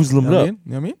 Become Muslim up. You know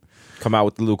what I mean? Come out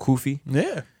with the little kufi.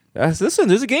 Yeah. Listen,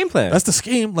 there's a game plan. That's the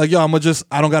scheme. Like, yo, I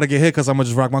don't gotta get hit because I'm gonna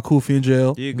just rock my kufi in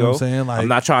jail. There you know go. What I'm saying? Like, I'm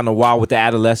not trying to wild with the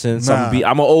adolescents. Nah.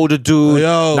 I'm an older dude.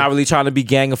 Yo. Not really trying to be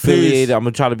gang affiliated. Peace. I'm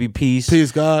gonna try to be peace.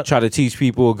 Peace, God. Try to teach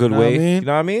people a good way. What I mean? You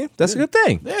know what I mean? That's a good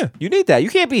thing. Yeah. You need that. You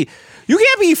can't be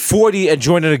 40 and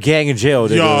joining a gang in jail.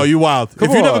 Yo, you wild. If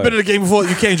you've never been in a gang before,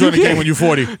 you can't join a gang when you're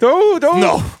 40.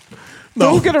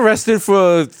 Don't get arrested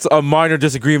for a minor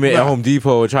disagreement at Home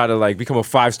Depot and try to like become a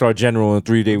 5-star general in a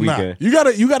 3-day weekend. You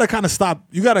gotta kind of stop.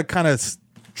 You gotta kind of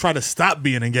try to stop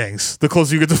being in gangs the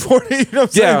closer you get to 40. You know what I'm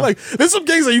saying? Yeah. Like, there's some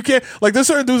gangs that you can't. Like, there's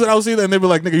certain dudes that I'll see that and they be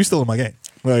like, "Nigga, you still in my gang."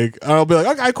 Like, I'll be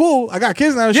like, "Okay, cool. I got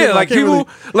kids now." And shit, Yeah, like I can't people,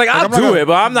 really, I'll do it,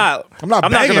 but I'm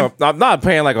not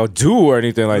paying like a due or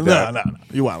anything like that. No.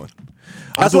 You wildin'.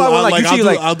 That's why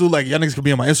I'll do like y'all niggas could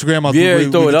be on my Instagram. I'll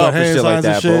throw it up and shit like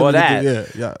that, but all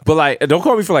that. Yeah. But like, don't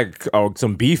call me for like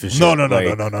some beef and shit. No.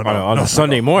 On a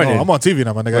Sunday morning. No, I'm on TV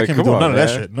now, my nigga. I can't be doing none of that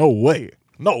shit. No way.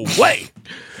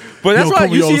 But that's why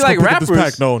you see like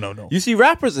rappers. No. You see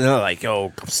rappers and they're like,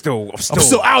 yo, I'm still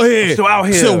out here. Still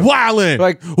wildin'.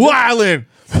 Like wildin'.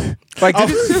 Like,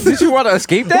 did you want to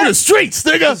escape that? We're the streets,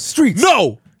 nigga. Streets.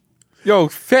 No. Yo,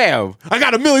 fam. I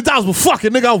got $1 million, but fuck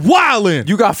it, nigga, I'm wildin'.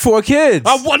 You got 4 kids.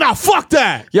 Nah, fuck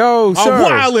that. Yo, sir. I'm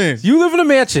wildin'. You live in a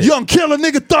mansion. Young killer,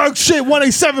 nigga, third shit,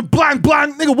 187, blank,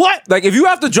 nigga, what? Like, if you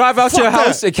have to drive out to Fuck your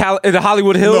house in the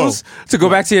Hollywood Hills to go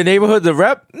back to your neighborhood to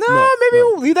rep, maybe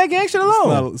we'll leave that gang shit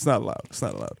alone. It's not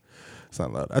allowed.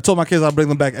 I told my kids I'll bring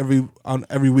them back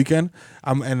every weekend.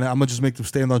 I'm gonna just make them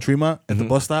stand on Tremont at the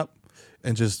bus stop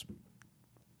and just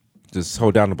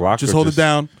hold down the block. Just hold it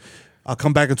down. I'll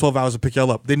come back in 12 hours and pick y'all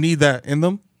up. They need that in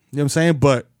them. You know what I'm saying?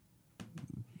 But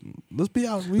let's be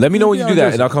out. Let me know when you do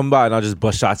that, and I'll come by and I'll just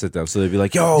bust shots at them. So they'll be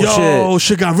like,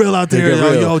 shit got real out there.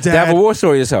 Yo, Dad. They have a war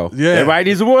story as hell. Yeah. Everybody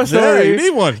needs a war story. Yeah, you need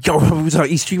one. Yo, we was on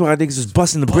East Street while niggas was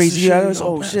busting the brazy at us.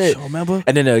 Oh, shit. Remember?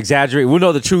 And then they'll exaggerate. We'll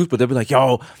know the truth, but they'll be like,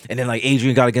 yo. And then like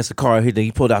Adrian got against the car.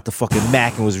 He pulled out the fucking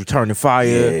Mac and was returning fire.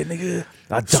 Yeah, nigga.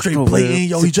 Straight blatant,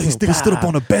 yo. He nigga stood up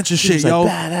on the bench and shit, yo.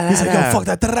 He's like, yo, fuck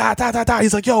that, da.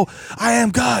 He's like, yo, I am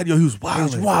God. Yo, he was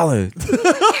wildin'.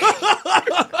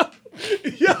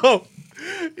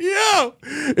 Yo,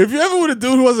 if you ever with a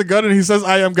dude who has a gun and he says,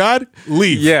 I am God,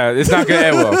 leave. Yeah, it's not gonna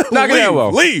end well. Not gonna end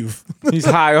well. Leave. He's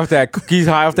high off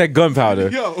that gunpowder.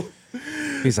 Yo.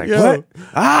 He's like, what?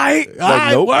 Alright.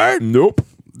 Like, nope. Word? Nope.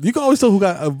 You can always tell who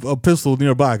got a pistol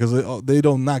nearby because they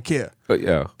don't not care.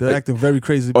 Yeah. They're acting very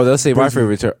crazy. Oh, they'll say my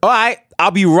favorite term. All right,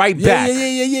 I'll be right back.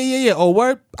 Yeah. Oh,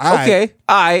 word? Okay.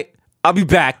 All right. I'll be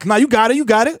back. Nah, you got it. You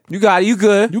good? You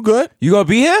good? You gonna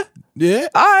be here? Yeah.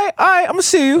 All right. I'm gonna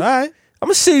see you. All right. I'm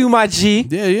gonna see you, my G.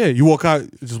 Yeah. You walk out,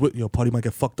 party might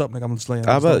get fucked up. Nigga, I'm just laying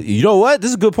out. You know what? This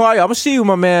is a good party. I'm gonna see you,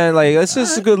 my man. Like, it's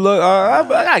just a good look. I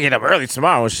gotta get up early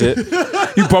tomorrow and shit.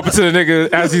 You bump into the nigga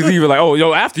as he's leaving, like, oh,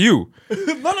 yo, after you.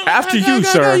 After you,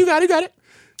 sir. You got it.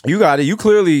 You got it.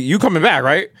 You coming back,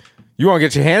 right? You want to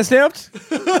get your hand stamped?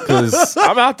 Because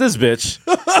I'm out this bitch.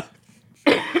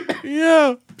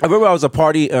 Yeah. I remember I was a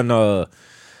party on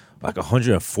like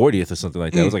 140th or something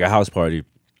like that. It was like a house party.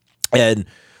 And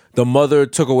the mother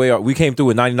took away we came through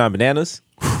with 99 bananas.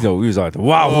 You know, we was like,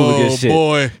 wow, hooligan shit. Oh,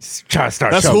 boy. Trying to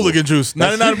start That's trouble. hooligan juice.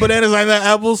 99 bananas, 99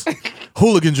 apples.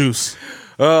 Hooligan juice.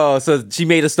 Oh, so she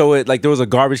made us throw it, like there was a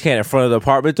garbage can in front of the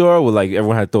apartment door where like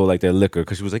everyone had to throw like their liquor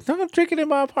because she was like, no, I'm drinking in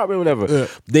my apartment, whatever. Yeah.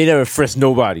 They never frisked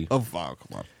nobody. Oh, fuck,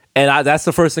 come on. And that's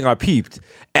the first thing I peeped.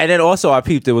 And then also I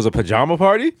peeped there was a pajama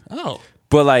party. Oh.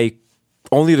 But like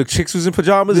only the chicks was in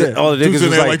pajamas and all the niggas Dudes in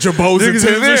was there like Jabos and Tims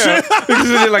and shit. Niggas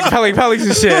in there like Pellies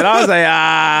and shit. And I was like,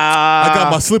 I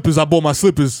got my slippers. I bought my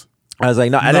slippers. I was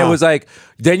like, no. And it was like,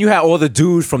 then you had all the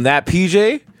dudes from that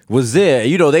PJ was there.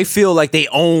 You know, they feel like they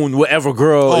own whatever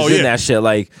girl is in that shit.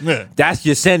 Like, that's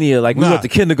Yesenia. Like, we went to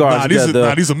kindergarten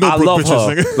together. These are I love bitches,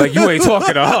 her. nigga. Like, you ain't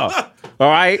talking to her. All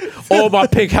right? All my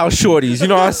pink house shorties. You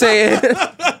know what I'm saying?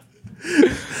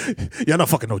 Y'all not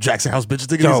fucking no Jackson House bitches.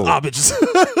 These are our bitches.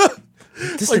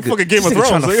 This like nigga, fucking Game of Thrones.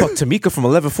 trying to fuck Tamika from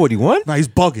 1141? Nah, he's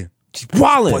bugging. She's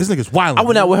wildin'. Boy, this nigga's wildin'. I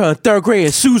went out with her in 3rd grade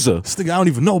at Sousa. This nigga, I don't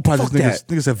even know about this Fuck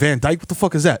niggas at Van Dyke. What the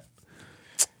fuck is that?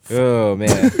 Oh,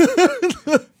 man.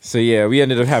 So, yeah, we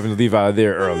ended up having to leave out of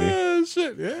there early.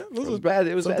 Shit, yeah. It was bad.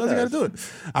 It was bad. Sometimes you gotta do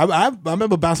it. I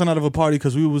remember bouncing out of a party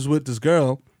because we was with this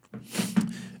girl,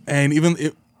 and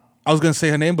I was gonna say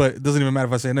her name, but it doesn't even matter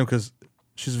if I say her name because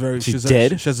she's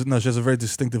dead. She has a very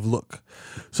distinctive look.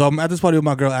 So I'm at this party with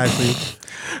my girl Ashley.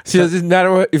 She doesn't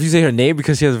matter if you say her name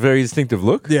because she has a very distinctive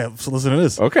look. Yeah. So listen to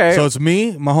this. Okay. So it's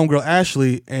me, my homegirl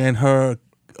Ashley, and her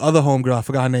other homegirl. I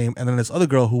forgot her name, and then this other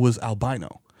girl who was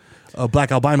albino. A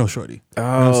black albino shorty. You know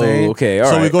what I'm saying? Okay, all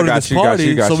right. So we right. go to this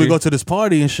party. We go to this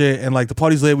party and shit, and like the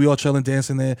party's late, we all chilling,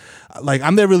 dancing there. Like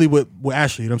I'm there really with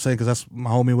Ashley, you know what I'm saying? Because that's my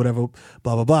homie, whatever,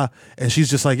 blah, blah, blah. And she's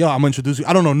just like, yo, I'm gonna introduce you.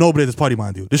 I don't know nobody at this party,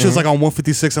 mind you. This shit's like on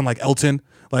 156 and like Elton,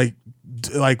 like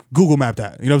Google map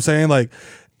that. You know what I'm saying? Like,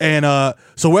 and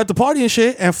so we're at the party and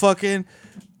shit, and fucking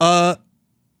my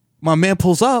man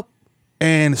pulls up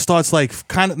and starts like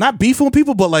kind of not beefing with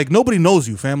people, but like nobody knows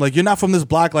you, fam. Like you're not from this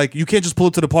block. Like you can't just pull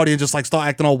up to the party and just like start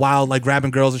acting all wild, like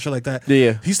grabbing girls and shit like that.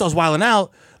 Yeah. He starts wilding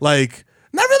out, like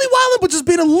not really wilding, but just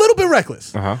being a little bit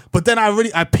reckless. But then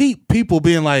I peep people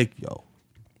being like, yo,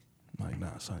 like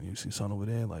nah, son, you see son over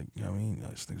there, like you know what I mean?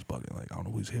 This thing's bugging. Like I don't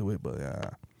know who he's here with, but yeah.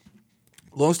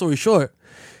 Long story short,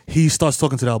 he starts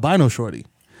talking to the albino shorty. You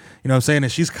know what I'm saying?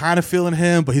 And she's kind of feeling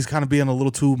him, but he's kind of being a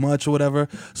little too much or whatever.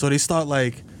 So they start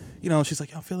like. You know, she's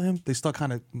like, yo, feel him. They start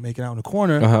kind of making out in the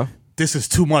corner. This is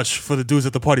too much for the dudes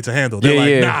at the party to handle.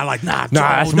 They're nah,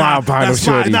 that's my albino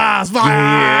shorty. That's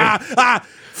my,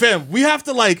 Fam, we have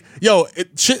to like, yo,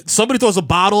 somebody throws a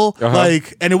bottle,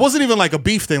 like, and it wasn't even like a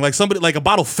beef thing. Like somebody, like a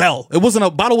bottle fell.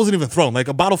 Bottle wasn't even thrown. Like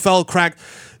a bottle fell, cracked.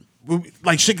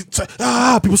 Like shit,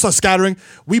 people start scattering.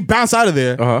 We bounce out of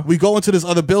there. We go into this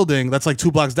other building that's like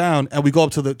 2 blocks down, and we go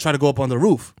up try to go up on the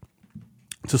roof.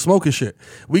 to smoke and shit.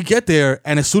 We get there,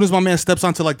 and as soon as my man steps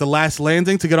onto like the last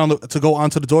landing to go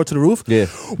onto the door to the roof, Yeah.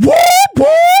 whoop, whoop,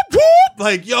 whoop,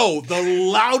 like yo, the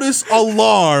loudest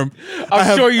alarm.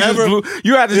 I'm sure you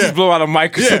you had to just blow out a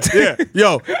mic or something. Yeah,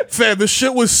 yo, fam, the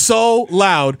shit was so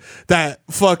loud that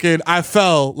fucking I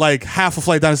fell like half a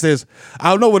flight down the stairs.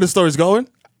 I don't know where the story's going,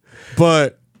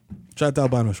 but shout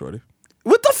out Albino Shorty.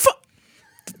 What the fuck?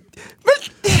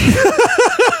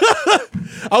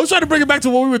 I was trying to bring it back to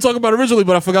what we were talking about originally,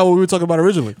 but I forgot what we were talking about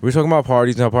originally. We were talking about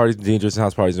parties and how parties are dangerous and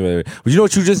house parties and whatever. But you know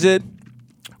what you just did?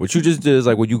 What you just did is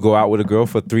like when you go out with a girl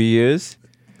for 3 years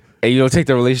and you don't take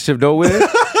the relationship nowhere.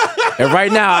 And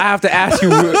right now I have to ask you.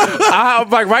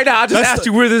 I just asked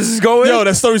you where this is going. Yo,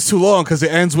 that story's too long because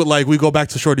it ends with like we go back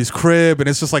to Shorty's crib and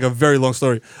it's just like a very long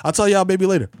story. I'll tell y'all maybe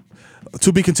later.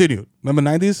 To be continued. Remember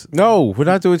 90s? No, we're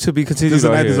not doing to be continued. This is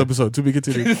a out 90s here. episode. To be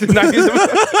continued.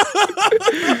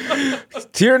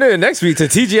 Tune in next week to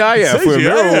TGIF where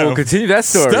Miro will continue that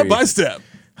story. Step by step.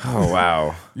 Oh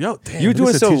wow. Yo, damn. You were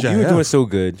doing so. TGIF. You were doing so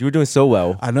good. You were doing so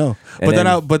well. I know.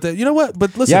 And But then you know what?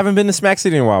 But listen. You haven't been to Smack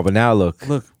City in a while, but now look.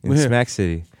 Look, in we're here. Smack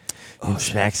City. In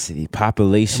Smack City, Am I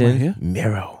population here?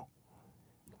 Miro.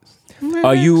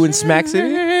 Are you in Smack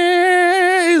City?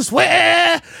 Is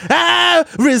where I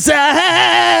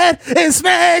reside. In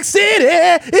Smack City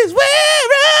is where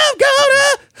I'm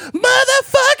gonna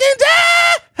motherfucking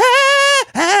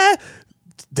die.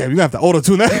 Damn, you have to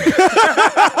auto-tune that.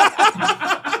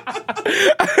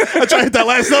 I tried to hit that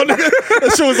last note, nigga.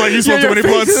 That shit was like, you smoked too many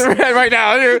blunts. Right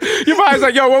now. Your mind's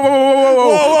like, yo,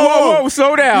 whoa,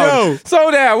 slow down. Yo.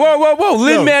 Slow down. Whoa.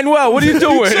 Lin-Manuel, what are you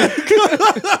doing?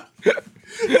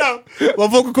 Yo, my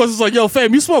vocal coach is like, yo,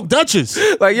 fam, you smoke Dutchess.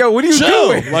 Like, yo, what are you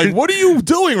Chill. doing? Like, what are you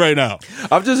doing right now?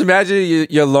 I'm just imagining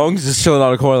your lungs just chilling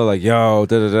on the corner, like, yo,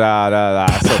 da.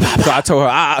 So I told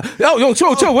her, yo,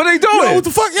 chill, what are they doing? Yo, what the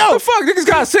fuck? Yo. What the fuck? Niggas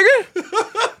got singing?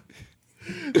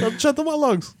 I'm shut my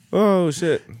lungs. Oh,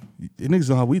 shit. You niggas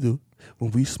know how we do.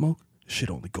 When we smoke, shit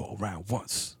only go around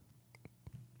once.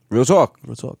 Real talk.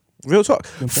 Real talk.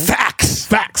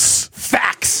 Facts.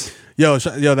 Yo,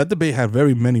 that debate had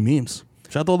very many memes.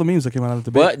 Shout out to all the memes that came out of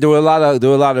the debate. But there were a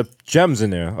lot of gems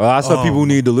in there. A lot of stuff people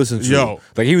need to listen to. Yo.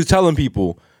 Like he was telling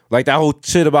people, like that whole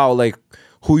shit about like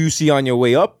who you see on your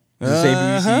way up is the same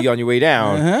who you see on your way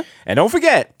down. And don't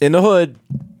forget, in the hood,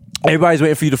 everybody's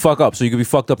waiting for you to fuck up so you can be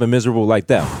fucked up and miserable like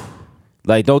them.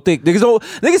 Like, don't think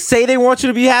niggas say they want you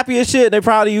to be happy and shit. They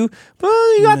proud of you, but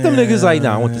you got them niggas like,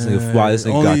 nah, I want this nigga. Why this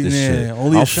nigga got this shit?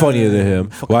 I'm funnier than him.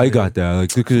 Why he got that?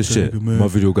 Like, look at this shit. My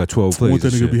video got 12 plays. I want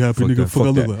that nigga to be happy, nigga. Fuck I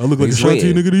look like. I look like a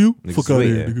Shanti nigga to you. Fuck out of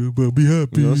here, nigga. But be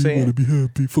happy. You know what I'm saying? Wanna be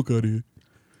happy. Fuck out of here.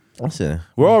 Listen,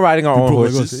 we're all riding our own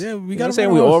horses. Yeah, we got. got. Saying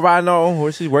we all riding our own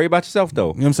horses. Worry about yourself though.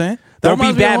 You know what I'm saying? Don't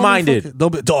be bad-minded.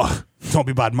 Don't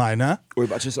be bad-minded, huh? Worry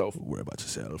about yourself. Worry about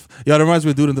yourself. Yo, that reminds me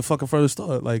of dude in the fucking further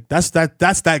store. Like that's that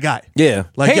guy. Yeah.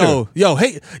 Like Hater. yo,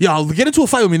 get into a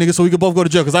fight with me, nigga, so we can both go to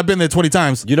jail. Because I've been there 20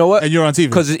 times. You know what? And you're on TV.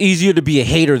 Because it's easier to be a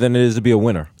hater than it is to be a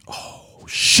winner.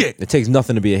 Shit. It takes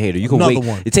nothing to be a hater. You can Another wait.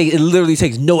 one. It literally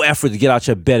takes no effort to get out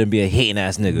your bed and be a hating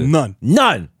ass nigga. None.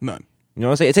 You know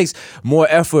what I'm saying? It takes more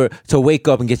effort to wake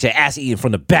up and get your ass eaten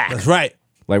from the back. That's right.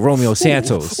 Like Romeo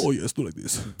Santos. Oh yeah, let's do like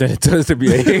this. Than it does to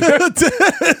be a hater.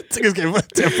 Niggas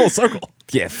came full circle.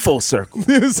 Yeah, full circle. You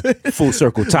know what I'm saying? Full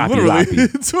circle toppy Literally.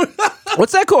 loppy.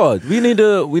 What's that called? We need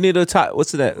a top.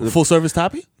 What's that? Full service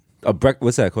toppy?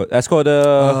 What's that called? That's called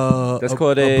a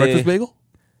breakfast bagel?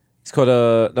 It's called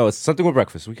no, it's something with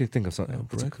breakfast. We can think of something.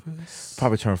 Breakfast.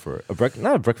 Proper term for it.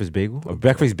 Not a breakfast bagel. A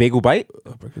breakfast bagel bite.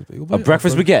 A breakfast bagel A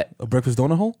breakfast baguette. A breakfast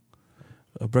donut hole?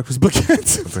 A breakfast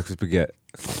baguette? A breakfast baguette.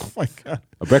 Oh my god.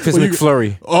 A breakfast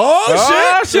McFlurry.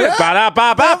 Oh shit!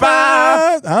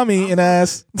 Ba-da-ba-ba-ba. I'm eating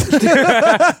ass.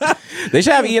 They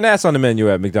should have eating ass on the menu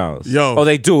at McDonald's. Yo. Oh,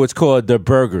 they do. It's called the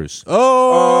burgers.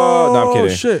 Oh, No, I'm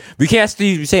kidding. Shit. We can't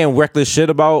be saying reckless shit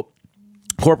about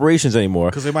corporations anymore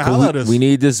 'Cause they might holler at us. We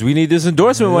need this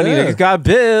endorsement money. Yeah. Niggas got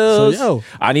bills. So, yo.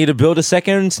 I need to build a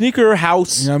second sneaker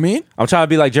house. You know what I mean? I'm trying to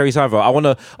be like Jerry Seinfeld. I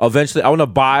want to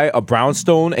buy a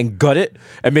brownstone and gut it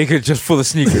and make it just full of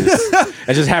sneakers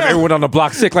and just have everyone on the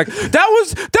block sick. Like that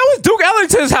was Duke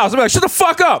Ellington's house. I'm like, shut the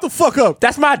fuck up. The fuck up.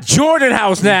 That's my Jordan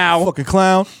house now. Fucking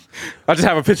clown. I just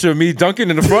have a picture of me dunking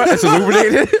in the front. It's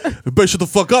illuminated. You better shut the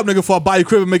fuck up, nigga, before I buy your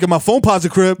crib and make it my phone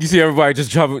posit crib. You see everybody just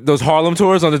driving those Harlem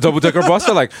tours on the double-decker bus.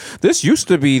 They're like, this used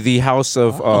to be the house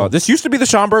of, this used to be the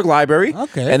Schomburg Library.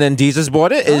 Okay. And then Jesus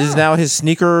bought it. It is now his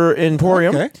sneaker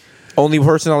emporium. Okay. Only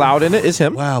person allowed in it is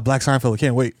him. Wow, Black Seinfeld. I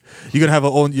can't wait. You're going to have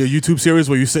your YouTube series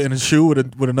where you sit in a shoe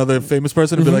with another famous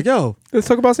person and be like, yo, Let's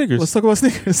talk about sneakers. let's talk about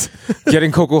sneakers.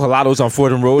 Getting Coco Helados on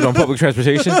Fordham Road on public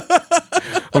transportation.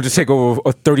 Or just take over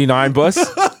a 39 bus.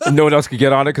 No one else could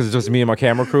get on it because it's just me and my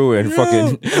camera crew and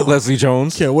fucking Leslie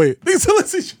Jones. Can't wait.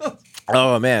 Leslie Jones.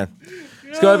 Oh man,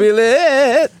 it's gonna be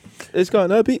lit. It's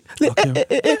gonna be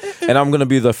lit. And I'm gonna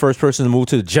be the first person to move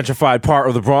to the gentrified part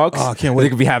of the Bronx. Oh, I can't wait.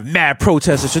 They could have mad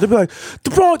protests and shit. They'll be like, the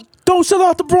Bronx, don't sell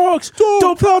out the Bronx.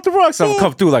 Don't pull out the Bronx. I'll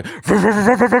come through like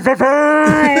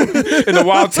in a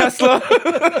wild Tesla.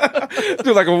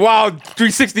 Do like a wild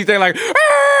 360 thing like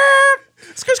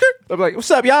skirt, skirt. I'm like,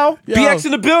 what's up, y'all? BX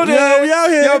in the building. Yo, we out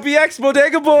here. Yo, BX,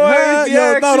 Bodega Boy.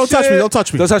 Yo, no, don't touch me. Don't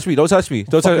touch me. Don't touch me. Don't touch me.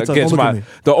 Don't touch me. Don't look at me.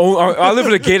 I live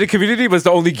in a gated community, but it's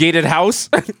the only gated house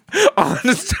on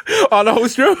the whole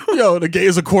strip. Yo, the gate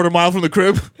is a quarter mile from the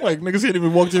crib. Like, niggas can't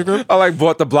even walk to your crib. I like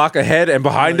bought the block ahead and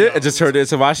behind it and just turned it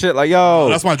into my shit. Like, yo.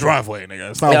 That's my driveway,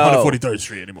 nigga. It's not 143rd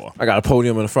Street anymore. I got a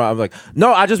podium in the front. I'm like,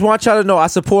 no, I just want y'all to know I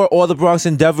support all the Bronx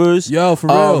endeavors. Yo, for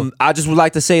real. I just would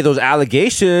like to say those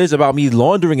allegations about me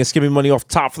laundering and skimming money off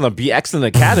top from the Be Excellent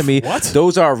Academy. What?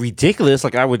 Those are ridiculous.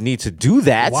 Like, I would need to do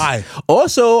that. Why?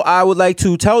 Also, I would like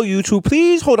to tell you to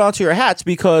please hold on to your hats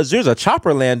because there's a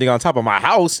chopper landing on top of my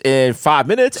house in 5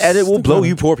 minutes and it will blow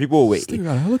you poor people away. You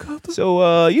got a helicopter?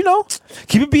 So,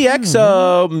 keep it BX.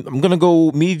 I'm going to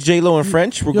go meet J-Lo and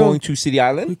French. We're going to City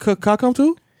Island. You come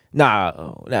too?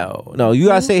 No. You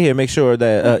gotta stay here. Make sure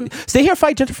that stay here.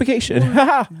 Fight gentrification.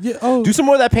 Yeah. Oh. Do some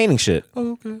more of that painting shit.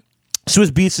 Oh, okay.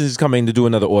 Swiss Beats is coming to do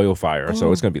another oil fire,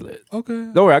 so it's gonna be lit. Okay.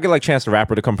 Don't worry, I'll get like Chance the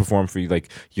Rapper to come perform for you, like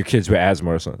your kids with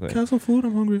asthma or something. Can I have some food?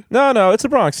 I'm hungry. No, it's the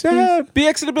Bronx. Yeah,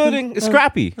 BX in the building. It's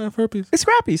scrappy. I have herpes. It's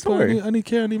scrappy. Don't worry. I need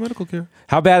care. I need medical care.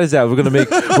 How bad is that?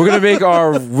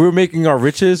 We're making our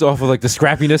riches off of like the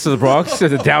scrappiness of the Bronx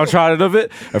and the downtrodden of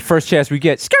it. Our first chance we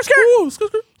get. Skirt, skirt. Ooh,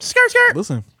 skirt.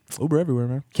 Listen, Uber everywhere,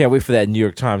 man. Can't wait for that New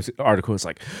York Times article. It's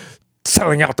like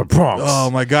selling out the Bronx. Oh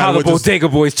my God! How the Bodega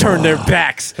Boys turned their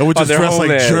backs. And we're just on their dressed like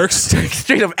homeland. jerks,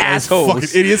 straight up assholes, fucking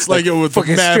idiots. Like yo, with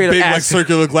fucking mad straight up big like ass-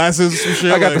 circular glasses and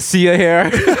shit. I got like, the Sia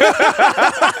hair.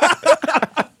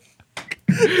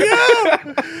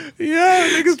 yeah,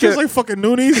 niggas just like fucking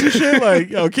Noonies and shit. Like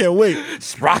yo, can't wait.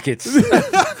 Sprockets.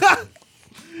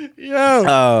 Yo.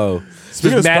 Oh.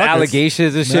 Speaking Just of mad sprockets,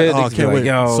 allegations and shit. Oh, Niggas be can't like, wait.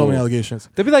 yo. So many allegations.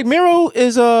 They'd be like, Miro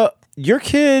is your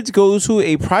kids go to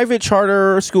a private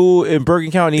charter school in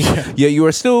Bergen County. Yeah, you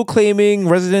are still claiming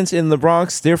residence in the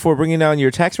Bronx, therefore bringing down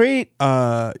your tax rate.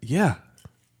 Yeah.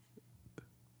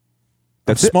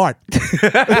 That's Smart. All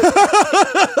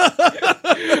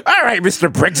right,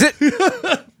 Mr. Brexit.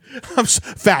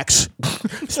 Facts.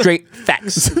 Straight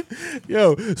facts.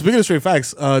 Yo, speaking of straight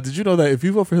facts, did you know that if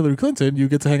you vote for Hillary Clinton, you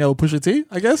get to hang out with Pusha T?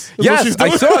 I guess. That's what Yes, she's I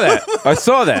doing.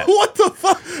 saw that. What the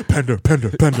fuck? Pender.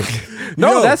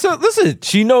 No, Yo. listen,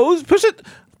 she knows.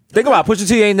 Think about it, Pusha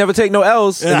T ain't never take no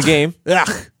L's in the game. Yeah.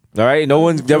 All right, no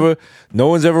one's ever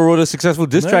wrote a successful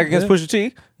diss track against Pusha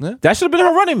T. Yeah. That should have been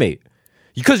her running mate.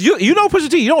 Because you know Pusha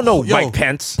T, you don't know Yo, Mike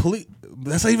Pence.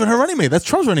 That's not even her running mate. That's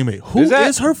Trump's running mate. Who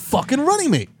is her fucking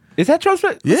running mate? Is that Trump's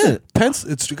running? Yeah, Pence.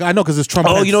 I know because it's Trump.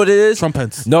 Oh, Pence. you know what it is? Trump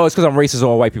Pence. No, it's because I'm racist.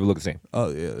 All white people look the same. Oh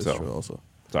yeah, that's true. Also,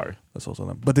 Sorry, that's also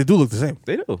them. But they do look the same.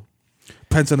 they do.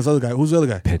 Pence and this other guy. Who's the other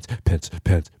guy?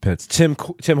 Pence. Tim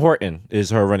Horton is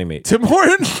her running mate. Tim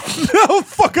Horton? No,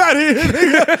 fuck out of here,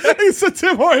 nigga. He said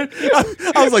Tim Horton.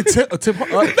 I was like, Tim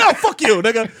no, fuck you,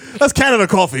 nigga. That's Canada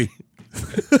coffee.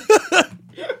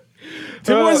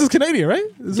 Tim Hortons is Canadian, right?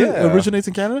 It originates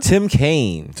in Canada? Tim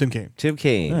Kaine. Tim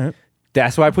Kaine. All right.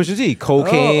 That's why Pusha T.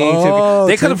 Cocaine. Oh,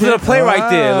 they could have Tim put a play right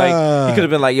there. Like Ah. he could have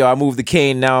been like, yo, I moved the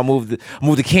cane. Now I move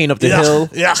the cane up the hill.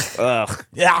 Yeah. Ugh.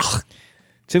 Yeah.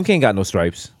 Tim Kaine got no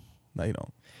stripes. No, you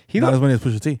don't. He Not look- as many as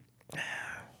Pusha T.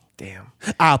 Damn.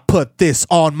 I put this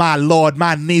on my lord.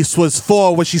 My niece was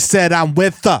 4 when she said I'm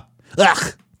with her.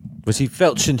 Ugh. But she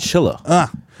felt chinchilla.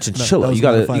 Chinchilla. That was You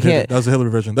gotta. fine. You can't. That was a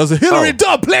Hillary version. That was a Hillary Oh.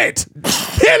 doublet.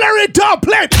 Hillary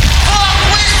doublet.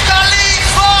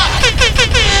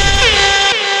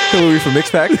 Hillary from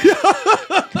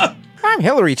Mixpack. I'm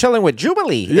Hillary chilling with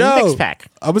Jubilee in Mixpack.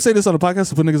 I'm gonna say this on the podcast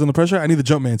to put niggas under pressure. I need the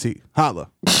Jumpman tee. Holla.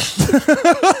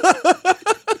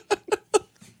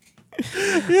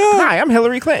 Hi, I'm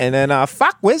Hillary Clinton and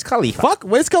fuck Wiz Khalifa. Fuck,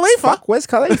 where's Khalifa? Fuck Wiz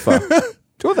Khalifa.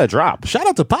 To the drop. Shout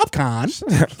out to Popcorn.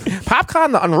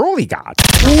 Popcorn, the unruly god.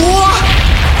 Shout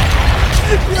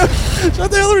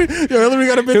out to Hillary. Yo, Hillary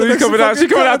got a bit. Hillary's coming out. She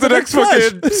coming out the next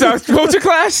fucking South Culture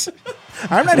Clash.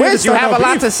 I'm not here to Wiz, you start have no a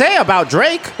lot beef. to say about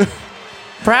Drake.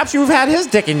 Perhaps you've had his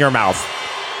dick in your mouth.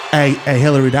 Hey,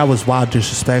 Hillary, that was wild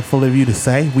disrespectful of you to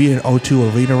say. We in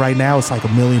O2 Arena right now. It's like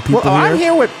 1 million people Well,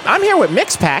 here. I'm here with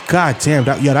Mixpack. God damn,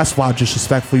 that's wild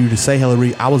disrespectful of you to say,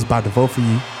 Hillary. I was about to vote for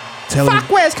you. Taylor, Fuck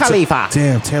Wiz Khalifa.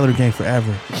 Damn, Taylor gang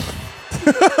forever.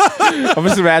 I'm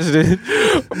just imagining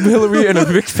Hillary in a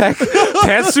Mixpack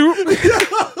pantsuit.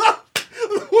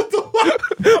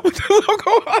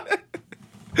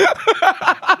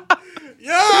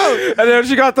 Yo,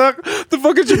 she got the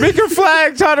fucking Jamaican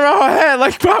flag tied around her head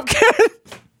like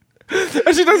Popcat.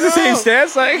 And she does the same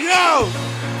stance, like, Yo!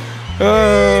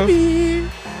 Baby,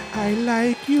 I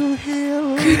like you here.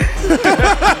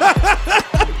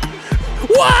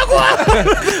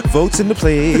 votes in the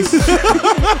place.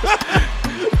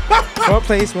 One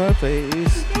place.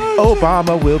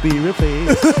 Obama will be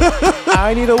replaced.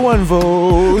 I need a 1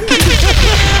 vote.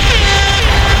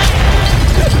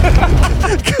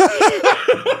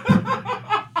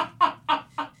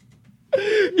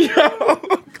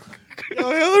 Yo,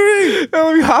 Hillary!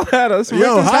 Yo, holla at us.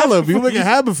 Yo, holla. We make it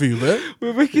happen for you, man.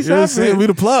 We'll make it You know what I'm saying? happen. We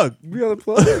the plug. We on the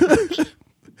plug.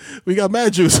 We got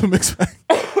mad juice to mix back.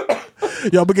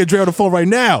 Yo, I'm gonna get Dre on the phone right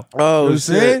now. Oh, You know what I'm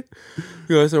saying?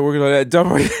 Yo, I started working on that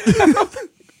dumb right now.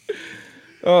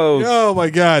 Oh, Oh my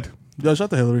God. Yo, shout out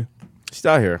to Hillary. she's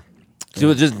out here. She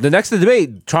was just the next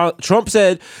debate. Trump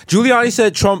said, Giuliani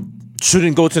said Trump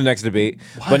shouldn't go to the next debate,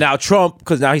 but now Trump,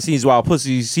 because now he sees wild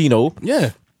pussy,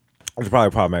 Yeah. it's probably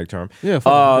a problematic term. Yeah,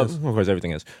 fuck it is. of course,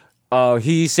 everything is.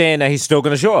 He's saying that he's still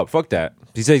gonna show up. Fuck that.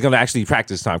 He said he's gonna actually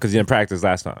practice time because he didn't practice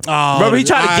last time. Oh, Remember, he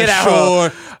tried to get at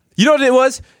her. You know what it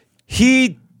was?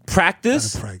 He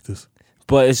practiced, Practice.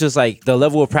 but it's just like the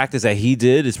level of practice that he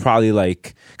did is probably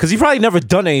like, because he probably never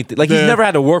done anything. Like he's Yeah. never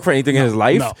had to work for anything in his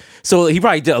life. no. So he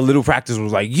probably did a little practice.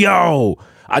 Was like, yo,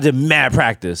 I did mad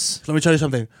practice. Let me tell you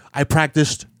something. I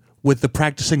practiced with the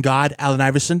practicing God, Allen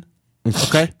Iverson.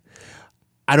 Okay?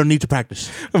 I don't need to practice.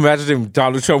 Imagine him,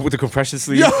 Donald Trump with the compression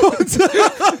sleeve Yo,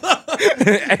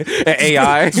 and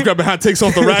AI. just grabbing hot takes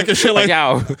off the rack and shit like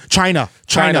Yo, China,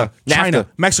 NAFTA,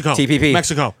 Mexico, TPP,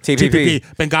 Mexico, TPP.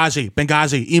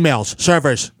 Benghazi, emails,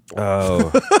 servers.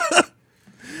 oh,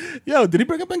 Yo, did he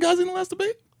bring up Benghazi in the last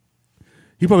debate?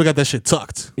 He probably got that shit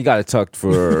tucked. he got it tucked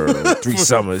for 3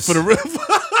 summers. For the rip.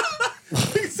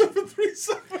 For 3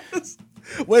 summers.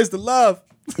 Where's the love?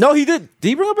 No, he did. Did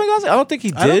he bring up Benghazi? I don't think he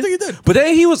did. I don't think he did. But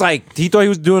then he was like, he thought he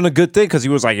was doing a good thing because he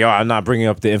was like, yo, I'm not bringing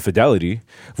up the infidelity,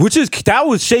 that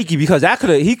was shaky because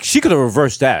she could have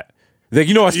reversed that. Like,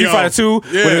 you know, on Street Yo, Fighter 2,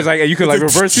 yeah. when it was like, you could like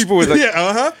reverse people with like,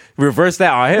 Yeah, reverse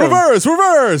that on him.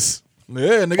 Reverse.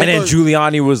 Yeah, nigga. And then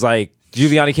Giuliani was like,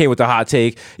 Giuliani came with the hot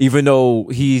take, even though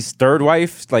he's third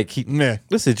wife. Like, Yeah.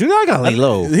 listen, Giuliani got laid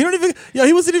low. He don't even. Yo,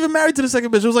 he wasn't even married to the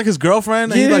second bitch. It was like his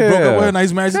girlfriend. And he like broke up with her. Now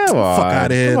he's married. Come Fuck on. out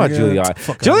of here. Come on, nigga. Giuliani.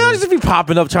 Fuck outta Giuliani here. just be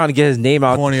popping up trying to get his name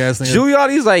out. Corny ass nigga.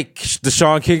 Giuliani's like the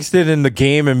Sean Kingston in the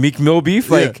Game and Meek Mill beef.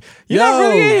 Like, you're not Yo.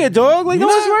 really in here, dog. Like, no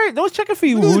You're one's not- right. No one's checking for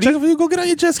you, Nigga, Woody. check for you. Go get on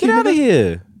your jet ski. Get out of nigga.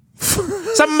 here.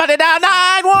 Somebody dial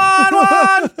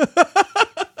 911.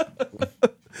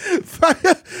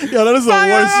 Yo, that is the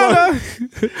worst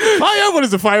song. Fire! What is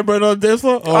the fire burn on the dance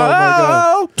floor? Oh my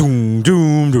god. Oh, doom,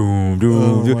 doom, doom,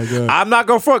 doom. Oh, my God. I'm not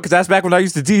gonna front because that's back when I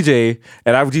used to DJ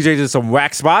and I DJ'd in some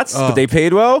whack spots, but they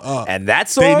paid well. And that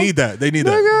song, They need that. They need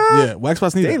that. Nigga. Yeah, wax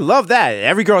spots need They that. love that.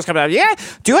 Every girl's coming out. Yeah.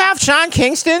 Do you have Sean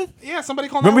Kingston? Yeah, somebody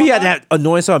call. Remember he had that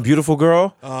annoying song, "Beautiful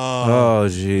Girl." Oh,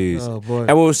 jeez. Oh, boy.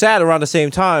 And what was sad around the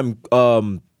same time,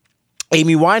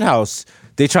 Amy Winehouse,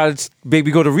 they tried to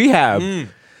maybe go to rehab.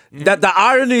 That the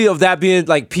irony of that being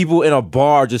like people in a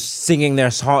bar just singing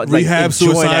their song, like Rehab,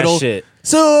 enjoying suicidal. that shit.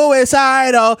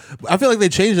 Suicidal. I feel like they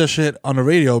changed that shit on the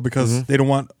radio because they don't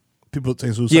want people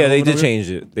saying suicidal. Yeah, they did whatever. change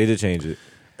it. They did change it.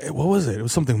 Hey, what was it? It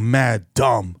was something mad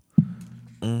dumb.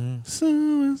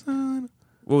 Suicide.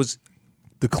 What was?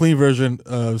 The clean version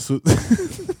of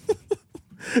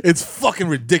it's fucking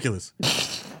ridiculous.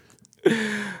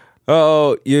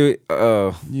 Oh, you.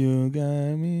 You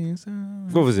got me so.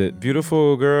 What was it?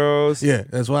 Beautiful girls. Yeah,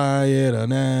 that's why it'll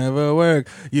never work.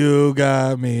 You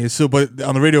got me so. But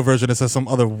on the radio version, it says some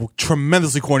other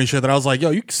tremendously corny shit that I was like, "Yo,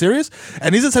 you serious?"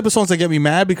 And these are the type of songs that get me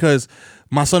mad because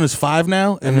my son is 5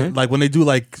 now, and like when they do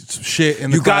like shit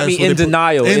in the You got class me where in they put-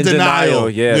 denial. In denial.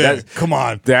 Yeah, that's- come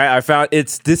on. That I found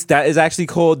that is actually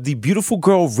called the Beautiful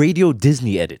Girl Radio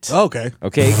Disney edit. Okay.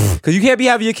 Okay, because you can't be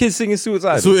having your kids singing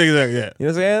suicide. So, exactly. Yeah. You know what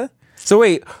I'm saying? So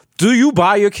wait, do you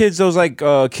buy your kids those like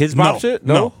kids bop shit?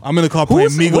 No. I'm in the car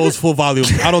playing Who's- what Migos is- full volume.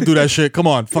 I don't do that shit. Come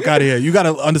on, fuck out of here. You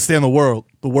gotta understand the world.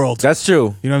 The world. That's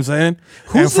true. You know what I'm saying?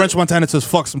 Who's And the- French Montana says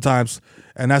fuck sometimes.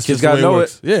 And that's Kids just the way gotta know it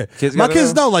works. it. Yeah. Kids My gotta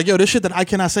kids know. know, like, yo, there's shit that I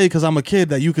cannot say because I'm a kid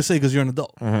that you can say because you're an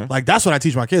adult. Like, that's what I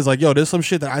teach my kids. Like, yo, there's some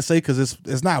shit that I say because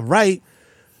it's not right.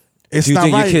 It's Do you not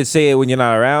think right. your kids say it when you're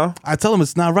not around? I tell them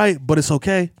it's not right, but it's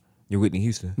okay. You're Whitney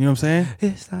Houston. You know what I'm saying?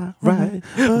 It's not right,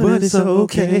 but it's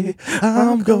okay.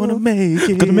 I'm gonna make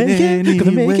it. Gonna make it.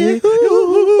 Gonna make it.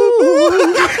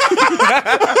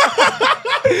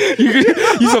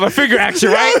 You saw the finger action,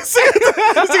 right? This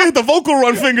nigga hit the vocal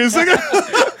run fingers. Nigga.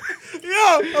 Yo,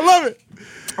 I love it.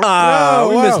 We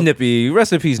wow. miss Nippy.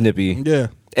 Rest in peace, Nippy. Yeah.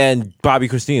 And Bobby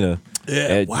Christina.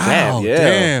 Yeah. Wow.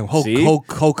 Damn.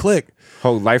 Whole click.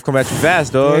 Whole life come at you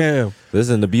fast, dog. Damn.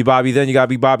 Listen, to be Bobby then, you gotta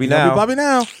be Bobby now. Be Bobby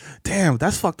now. Damn,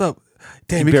 that's fucked up.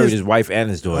 Damn, He buried his wife and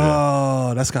his daughter.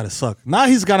 Oh, that's gotta suck. Now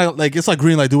he's gotta like it's like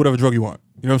green light, do whatever drug you want.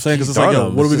 You know what I'm saying? Because it's like, yo,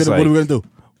 what are we gonna do?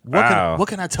 What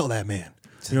can I tell that man?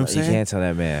 You know what I'm saying? You can't tell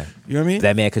that man. You know what I mean?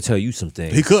 That man could tell you some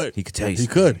things. He could. He could tell you. He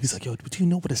could. He's like, yo, do you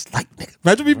know what it's like, nigga?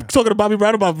 Imagine me talking to Bobby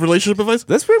Brown about relationship advice.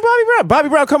 Let's bring Bobby Brown. Bobby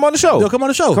Brown, come on the show. Yo, come on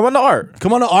the show. Come on the art.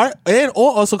 Come on to art,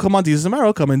 or also come on Jesus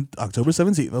Amaro, coming October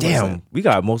 17th. Damn, we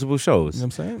got multiple shows. You know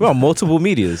what I'm saying? We're on multiple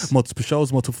medias. Multiple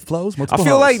shows, multiple flows, I multiple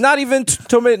feel hoes.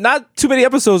 like not too many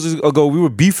episodes ago we were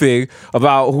beefing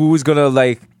about who was gonna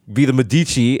like be the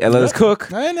Medici and let us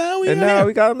cook. And now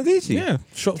we got a Medici. Yeah,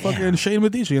 fucking Shane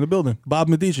Medici in the building. Bob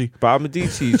Medici. Bob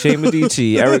Medici, Shane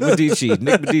Medici, Eric Medici,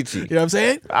 Nick Medici. You know what I'm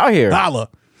saying? Out here. Holla.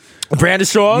 Brand is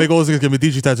strong. Make all those niggas get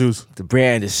Medici tattoos. The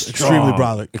brand is strong. Extremely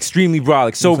brolic. Extremely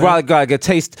brolic. So brolic, gotta get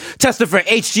tested for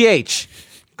HGH.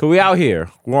 Cause we out here.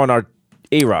 We're on our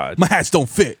A-Rod. My hats don't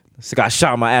fit. So got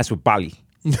shot in my ass with Bali.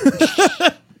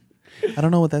 I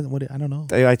don't know I don't know.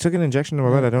 I took an injection in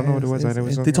my butt. I don't know what it was.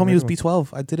 They told me it was B12.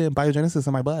 I did it in biogenesis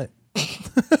in my butt.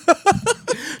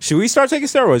 Should we start taking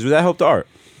steroids? Would that help the art?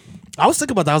 I was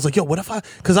thinking about that. I was like, yo, what if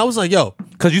because I was like, yo,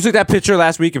 Because you took that picture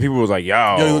last week and people was like,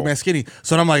 yo, you look man skinny.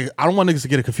 So then I'm like, I don't want niggas to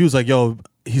get it confused. Like, yo,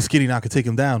 he's skinny now. I could take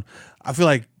him down. I feel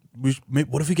like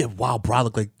what if we get wild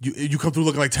brolic? Like you come through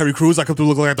looking like Terry Crews. I come through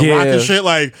looking like The Rock and shit.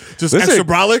 Like just extra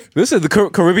brolic. This is the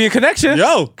Caribbean Connection.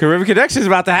 Yo. Caribbean Connection is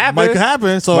about to happen. Might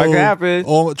happen. So Might happen.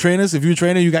 All trainers, if you're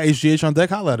training, you got HGH on deck.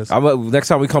 Holla at us. Next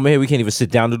time we come in here, we can't even sit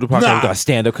down to do the podcast. Nah. We gotta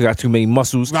stand up because we got too many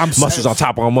muscles. Muscles on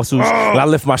top of our muscles. When Oh. I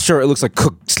lift my shirt, it looks like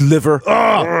cooked liver.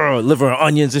 Liver and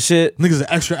onions and shit. Niggas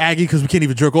are extra aggy because we can't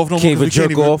even jerk off no more. Can't even 'cause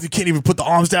we jerk off. You can't even put the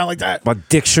arms down like that. My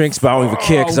dick shrinks, but I don't even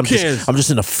care because who cares? I'm just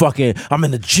in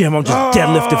the gym. I'm just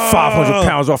deadlifting 500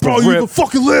 pounds off the Bro, you can rip.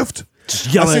 fucking lift.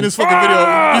 Just yelling. I seen this fucking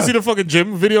video. You see the fucking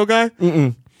gym video guy?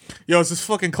 Mm-mm. Yo, it's this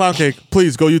fucking clown cake.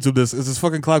 Please go YouTube this. It's this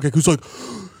fucking clown cake who's like,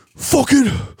 fucking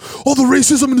all the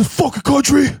racism in this fucking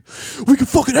country, we can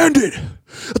fucking end it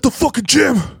at the fucking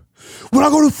gym. When I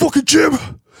go to the fucking gym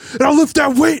and I lift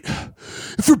that weight,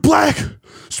 if you're black,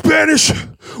 Spanish,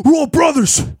 we're all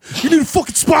brothers. You need a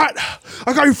fucking spot,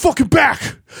 I got your fucking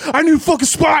back. I need a fucking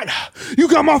spot, you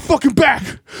got my fucking back.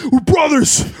 We're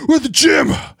brothers, we're at the gym,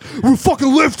 we're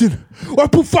fucking lifting. I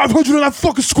put 500 on that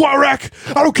fucking squat rack.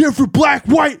 I don't care if you're black,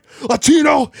 white,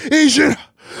 Latino, Asian.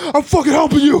 I'm fucking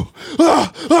helping you.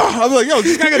 I'm like, yo,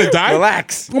 this guy gonna die?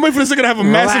 Relax. I'm waiting for this nigga to have a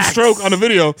massive stroke on the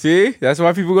video. See? That's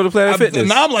why people go to Planet Fitness.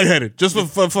 Now I'm lightheaded just for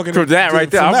fucking. For that right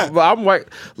there. I'm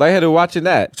lightheaded watching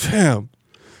that. Damn.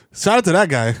 Shout out to that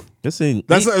guy. Listen,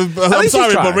 I'm least sorry, he's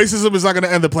but trying. racism is not going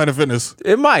to end the Planet Fitness.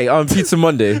 It might on Pizza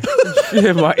Monday.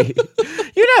 It might.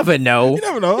 You never know. You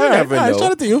never know. You All right, never all right, know.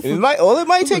 shout out to you. All it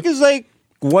might take is like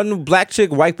one black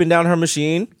chick wiping down her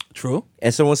machine, True.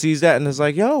 and someone sees that and is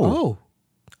like, "Yo,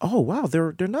 Oh wow,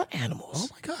 they're not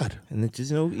animals." my God. And it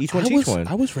just each one teach one.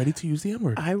 I was ready to use the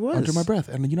N-word. I was. Under my breath.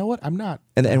 And you know what? I'm not.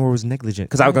 And the N-word was negligent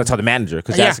because I was going to tell the manager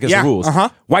because that's against yeah, the rules. uh-huh.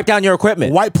 Wipe down your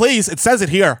equipment. White, please. It says it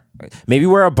here. Maybe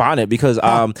wear a bonnet because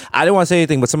I didn't want to say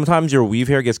anything, but sometimes your weave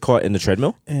hair gets caught in the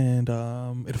treadmill. And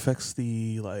it affects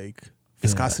the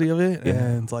viscosity of it.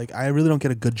 And I really don't get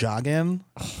a good jog in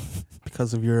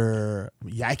because of your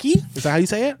yaki. Is that how you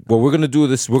say it? Well, we're gonna do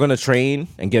this. We're gonna train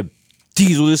and get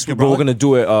diesel this, but we're gonna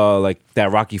do it like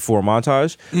that Rocky IV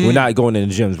montage. We're not going in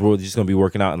the gyms. We're just gonna be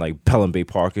working out in like Pelham Bay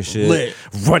Park and shit. Lit.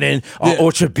 Running on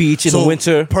Orchard Beach in the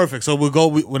winter. Perfect. So we'll go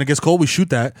when it gets cold. We shoot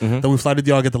that. Then we fly to the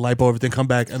yard, get the lipo, everything, come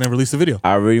back, and then release the video.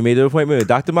 I already made an appointment with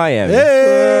Dr. Miami.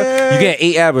 Hey! You get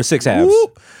 8 abs or 6 abs.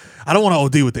 Whoop. I don't want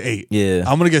to OD with the 8. Yeah.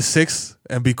 I'm gonna get 6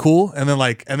 and be cool, and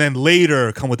then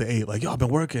later come with the 8. Like, yo, I've been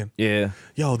working. Yeah.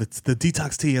 Yo, the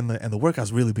detox tea and the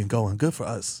workout's really been going good for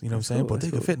us. You know what I'm saying?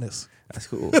 Bodega Fitness. That's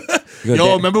cool.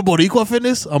 Yo, remember Boricua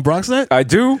Fitness on BronxNet? I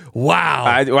do. Wow.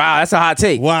 Wow, that's a hot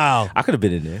take. Wow. I could have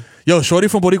been in there. Yo, Shorty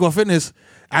from Boricua Fitness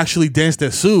actually danced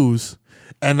at Sue's,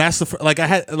 and that's the I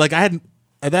had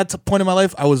at that point in my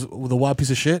life I was the wild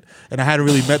piece of shit, and I hadn't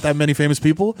really met that many famous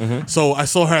people. So I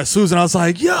saw her at Sue's, and I was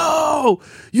like, "Yo,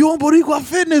 you on Boricua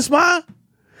Fitness, man?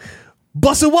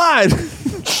 Bust it wide."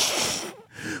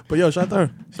 But yo, shout out to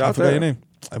her. I forgot your name.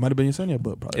 It might have been Yesenia,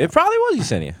 but probably It probably was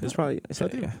Yesenia. It's probably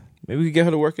Yesenia. Maybe we could get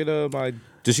her to work at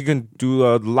just she can do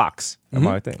the locks at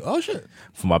my thing. oh shit,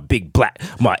 For my big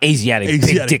Asiatic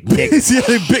big dick nigga.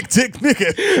 Asiatic big dick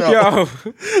nigga. Yo,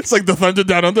 It's like the Thunder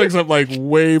Down Under, except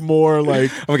way more I'm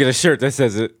gonna get a shirt that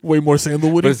says it. way more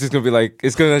sandalwood. But it's just gonna be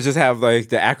it's gonna just have the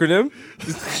acronym.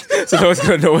 So no one's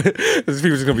gonna know it.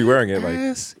 People just gonna be wearing it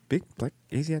Yes. big black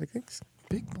Asiatic things.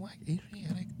 Big black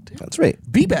Asiatic dick. That's right.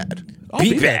 Be bad. Oh,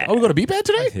 Be bad. Oh, we going to be bad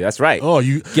today? Yeah, that's right. Oh,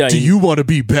 do Yeah, you want to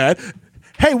be bad?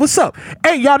 Hey, what's up?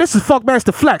 Hey, y'all, this is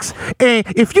Funkmaster Flex. And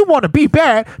if you want to be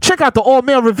bad, check out the All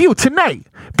Mail Review tonight.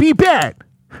 Be bad.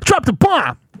 Drop the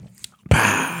bomb.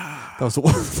 That was the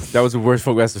worst. That was the worst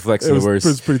Funkmaster Flex in the worst. It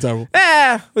was pretty terrible.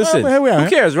 Listen, here we are. who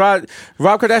cares? Rob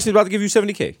Kardashian's about to give you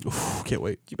 $70K. Can't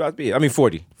wait. You about to be,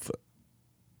 40.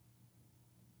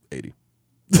 80.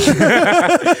 Yo,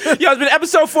 it's been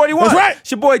episode 41. That's right.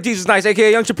 It's your boy Jesus Nice,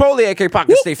 aka Young Chipotle, aka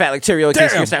Pocket Stay Fat Like Terrio, aka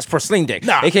Damn. That's Porcelain Dick,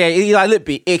 Nah. aka Eli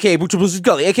Lippy, aka Butcher Bruce's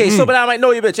Gully, aka Sober Down I Might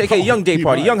Know You Bitch, aka Young Day he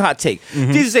Party, might. Young Hot Take,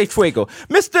 Jesus H. Fuego,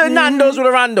 Mr. Nando's with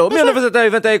Orlando,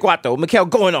 1994, Mikhail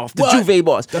Going Off, the What? Juve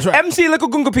Boss, That's right. MC Lickle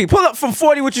Gunga P, pull up from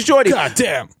 40 with your shorty. God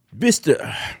damn.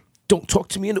 Mr. Don't talk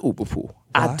to me in the Uber pool.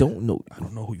 I don't know you. I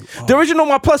don't know who you are. The original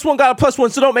My Plus One got a plus one,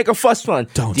 so don't make a fuss one.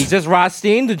 Don't. Jesus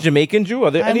Rothstein, the Jamaican Jew.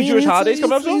 Are there any Jewish holidays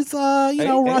coming up soon?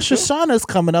 Rosh Hashanah's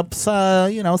coming up,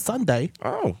 Sunday.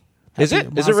 Oh. Is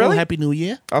it? Is it really? Happy New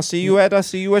Year. I'll see you at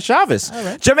Chavez. All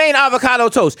right. Jermaine Avocado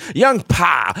Toast, Young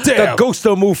Pa, the Damn. ghost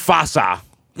of Mufasa.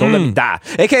 Don't let me die.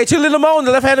 AKA Chili Limon,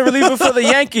 the left-handed reliever for the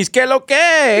Yankees. Que lo que?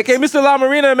 AKA Mr. La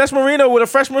Marina, Mes Marino with a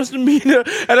fresh misdemeanor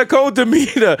and a cold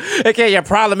demeanor. AKA your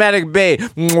problematic bae.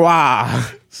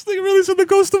 Mwah. This nigga really said the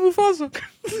ghost of Mufasa.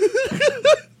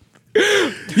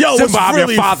 Yo, Simba, I'm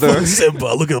your father.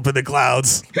 Simba, looking up in the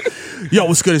clouds. Yo,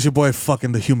 what's good? It's your boy,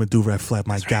 fucking the human do-rag flat,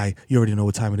 my guy. You already know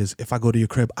what time it is. If I go to your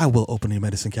crib, I will open your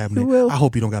medicine cabinet. I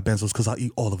hope you don't got benzos, because I'll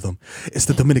eat all of them. It's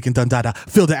the Dominican Dundada,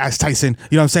 Phil the Ass Tyson.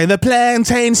 You know what I'm saying? The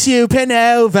plantain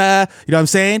supernova. You know what I'm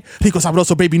saying? Pico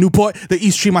Sabroso, Baby Newport, the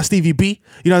East Tree, my Stevie B.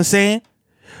 You know what I'm saying?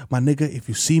 My nigga, if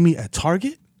you see me at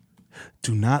Target,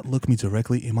 do not look me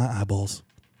directly in my eyeballs.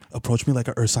 Approach me like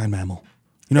an ursine mammal.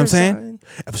 You know what I'm saying?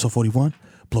 Episode 41,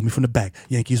 blow me from the back.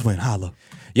 Yankees win. Holla.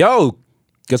 Yo,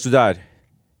 guess who died?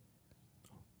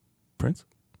 Prince?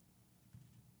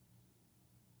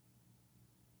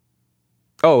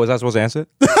 Oh, was I supposed to answer it?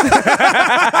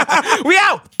 We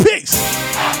out. Peace.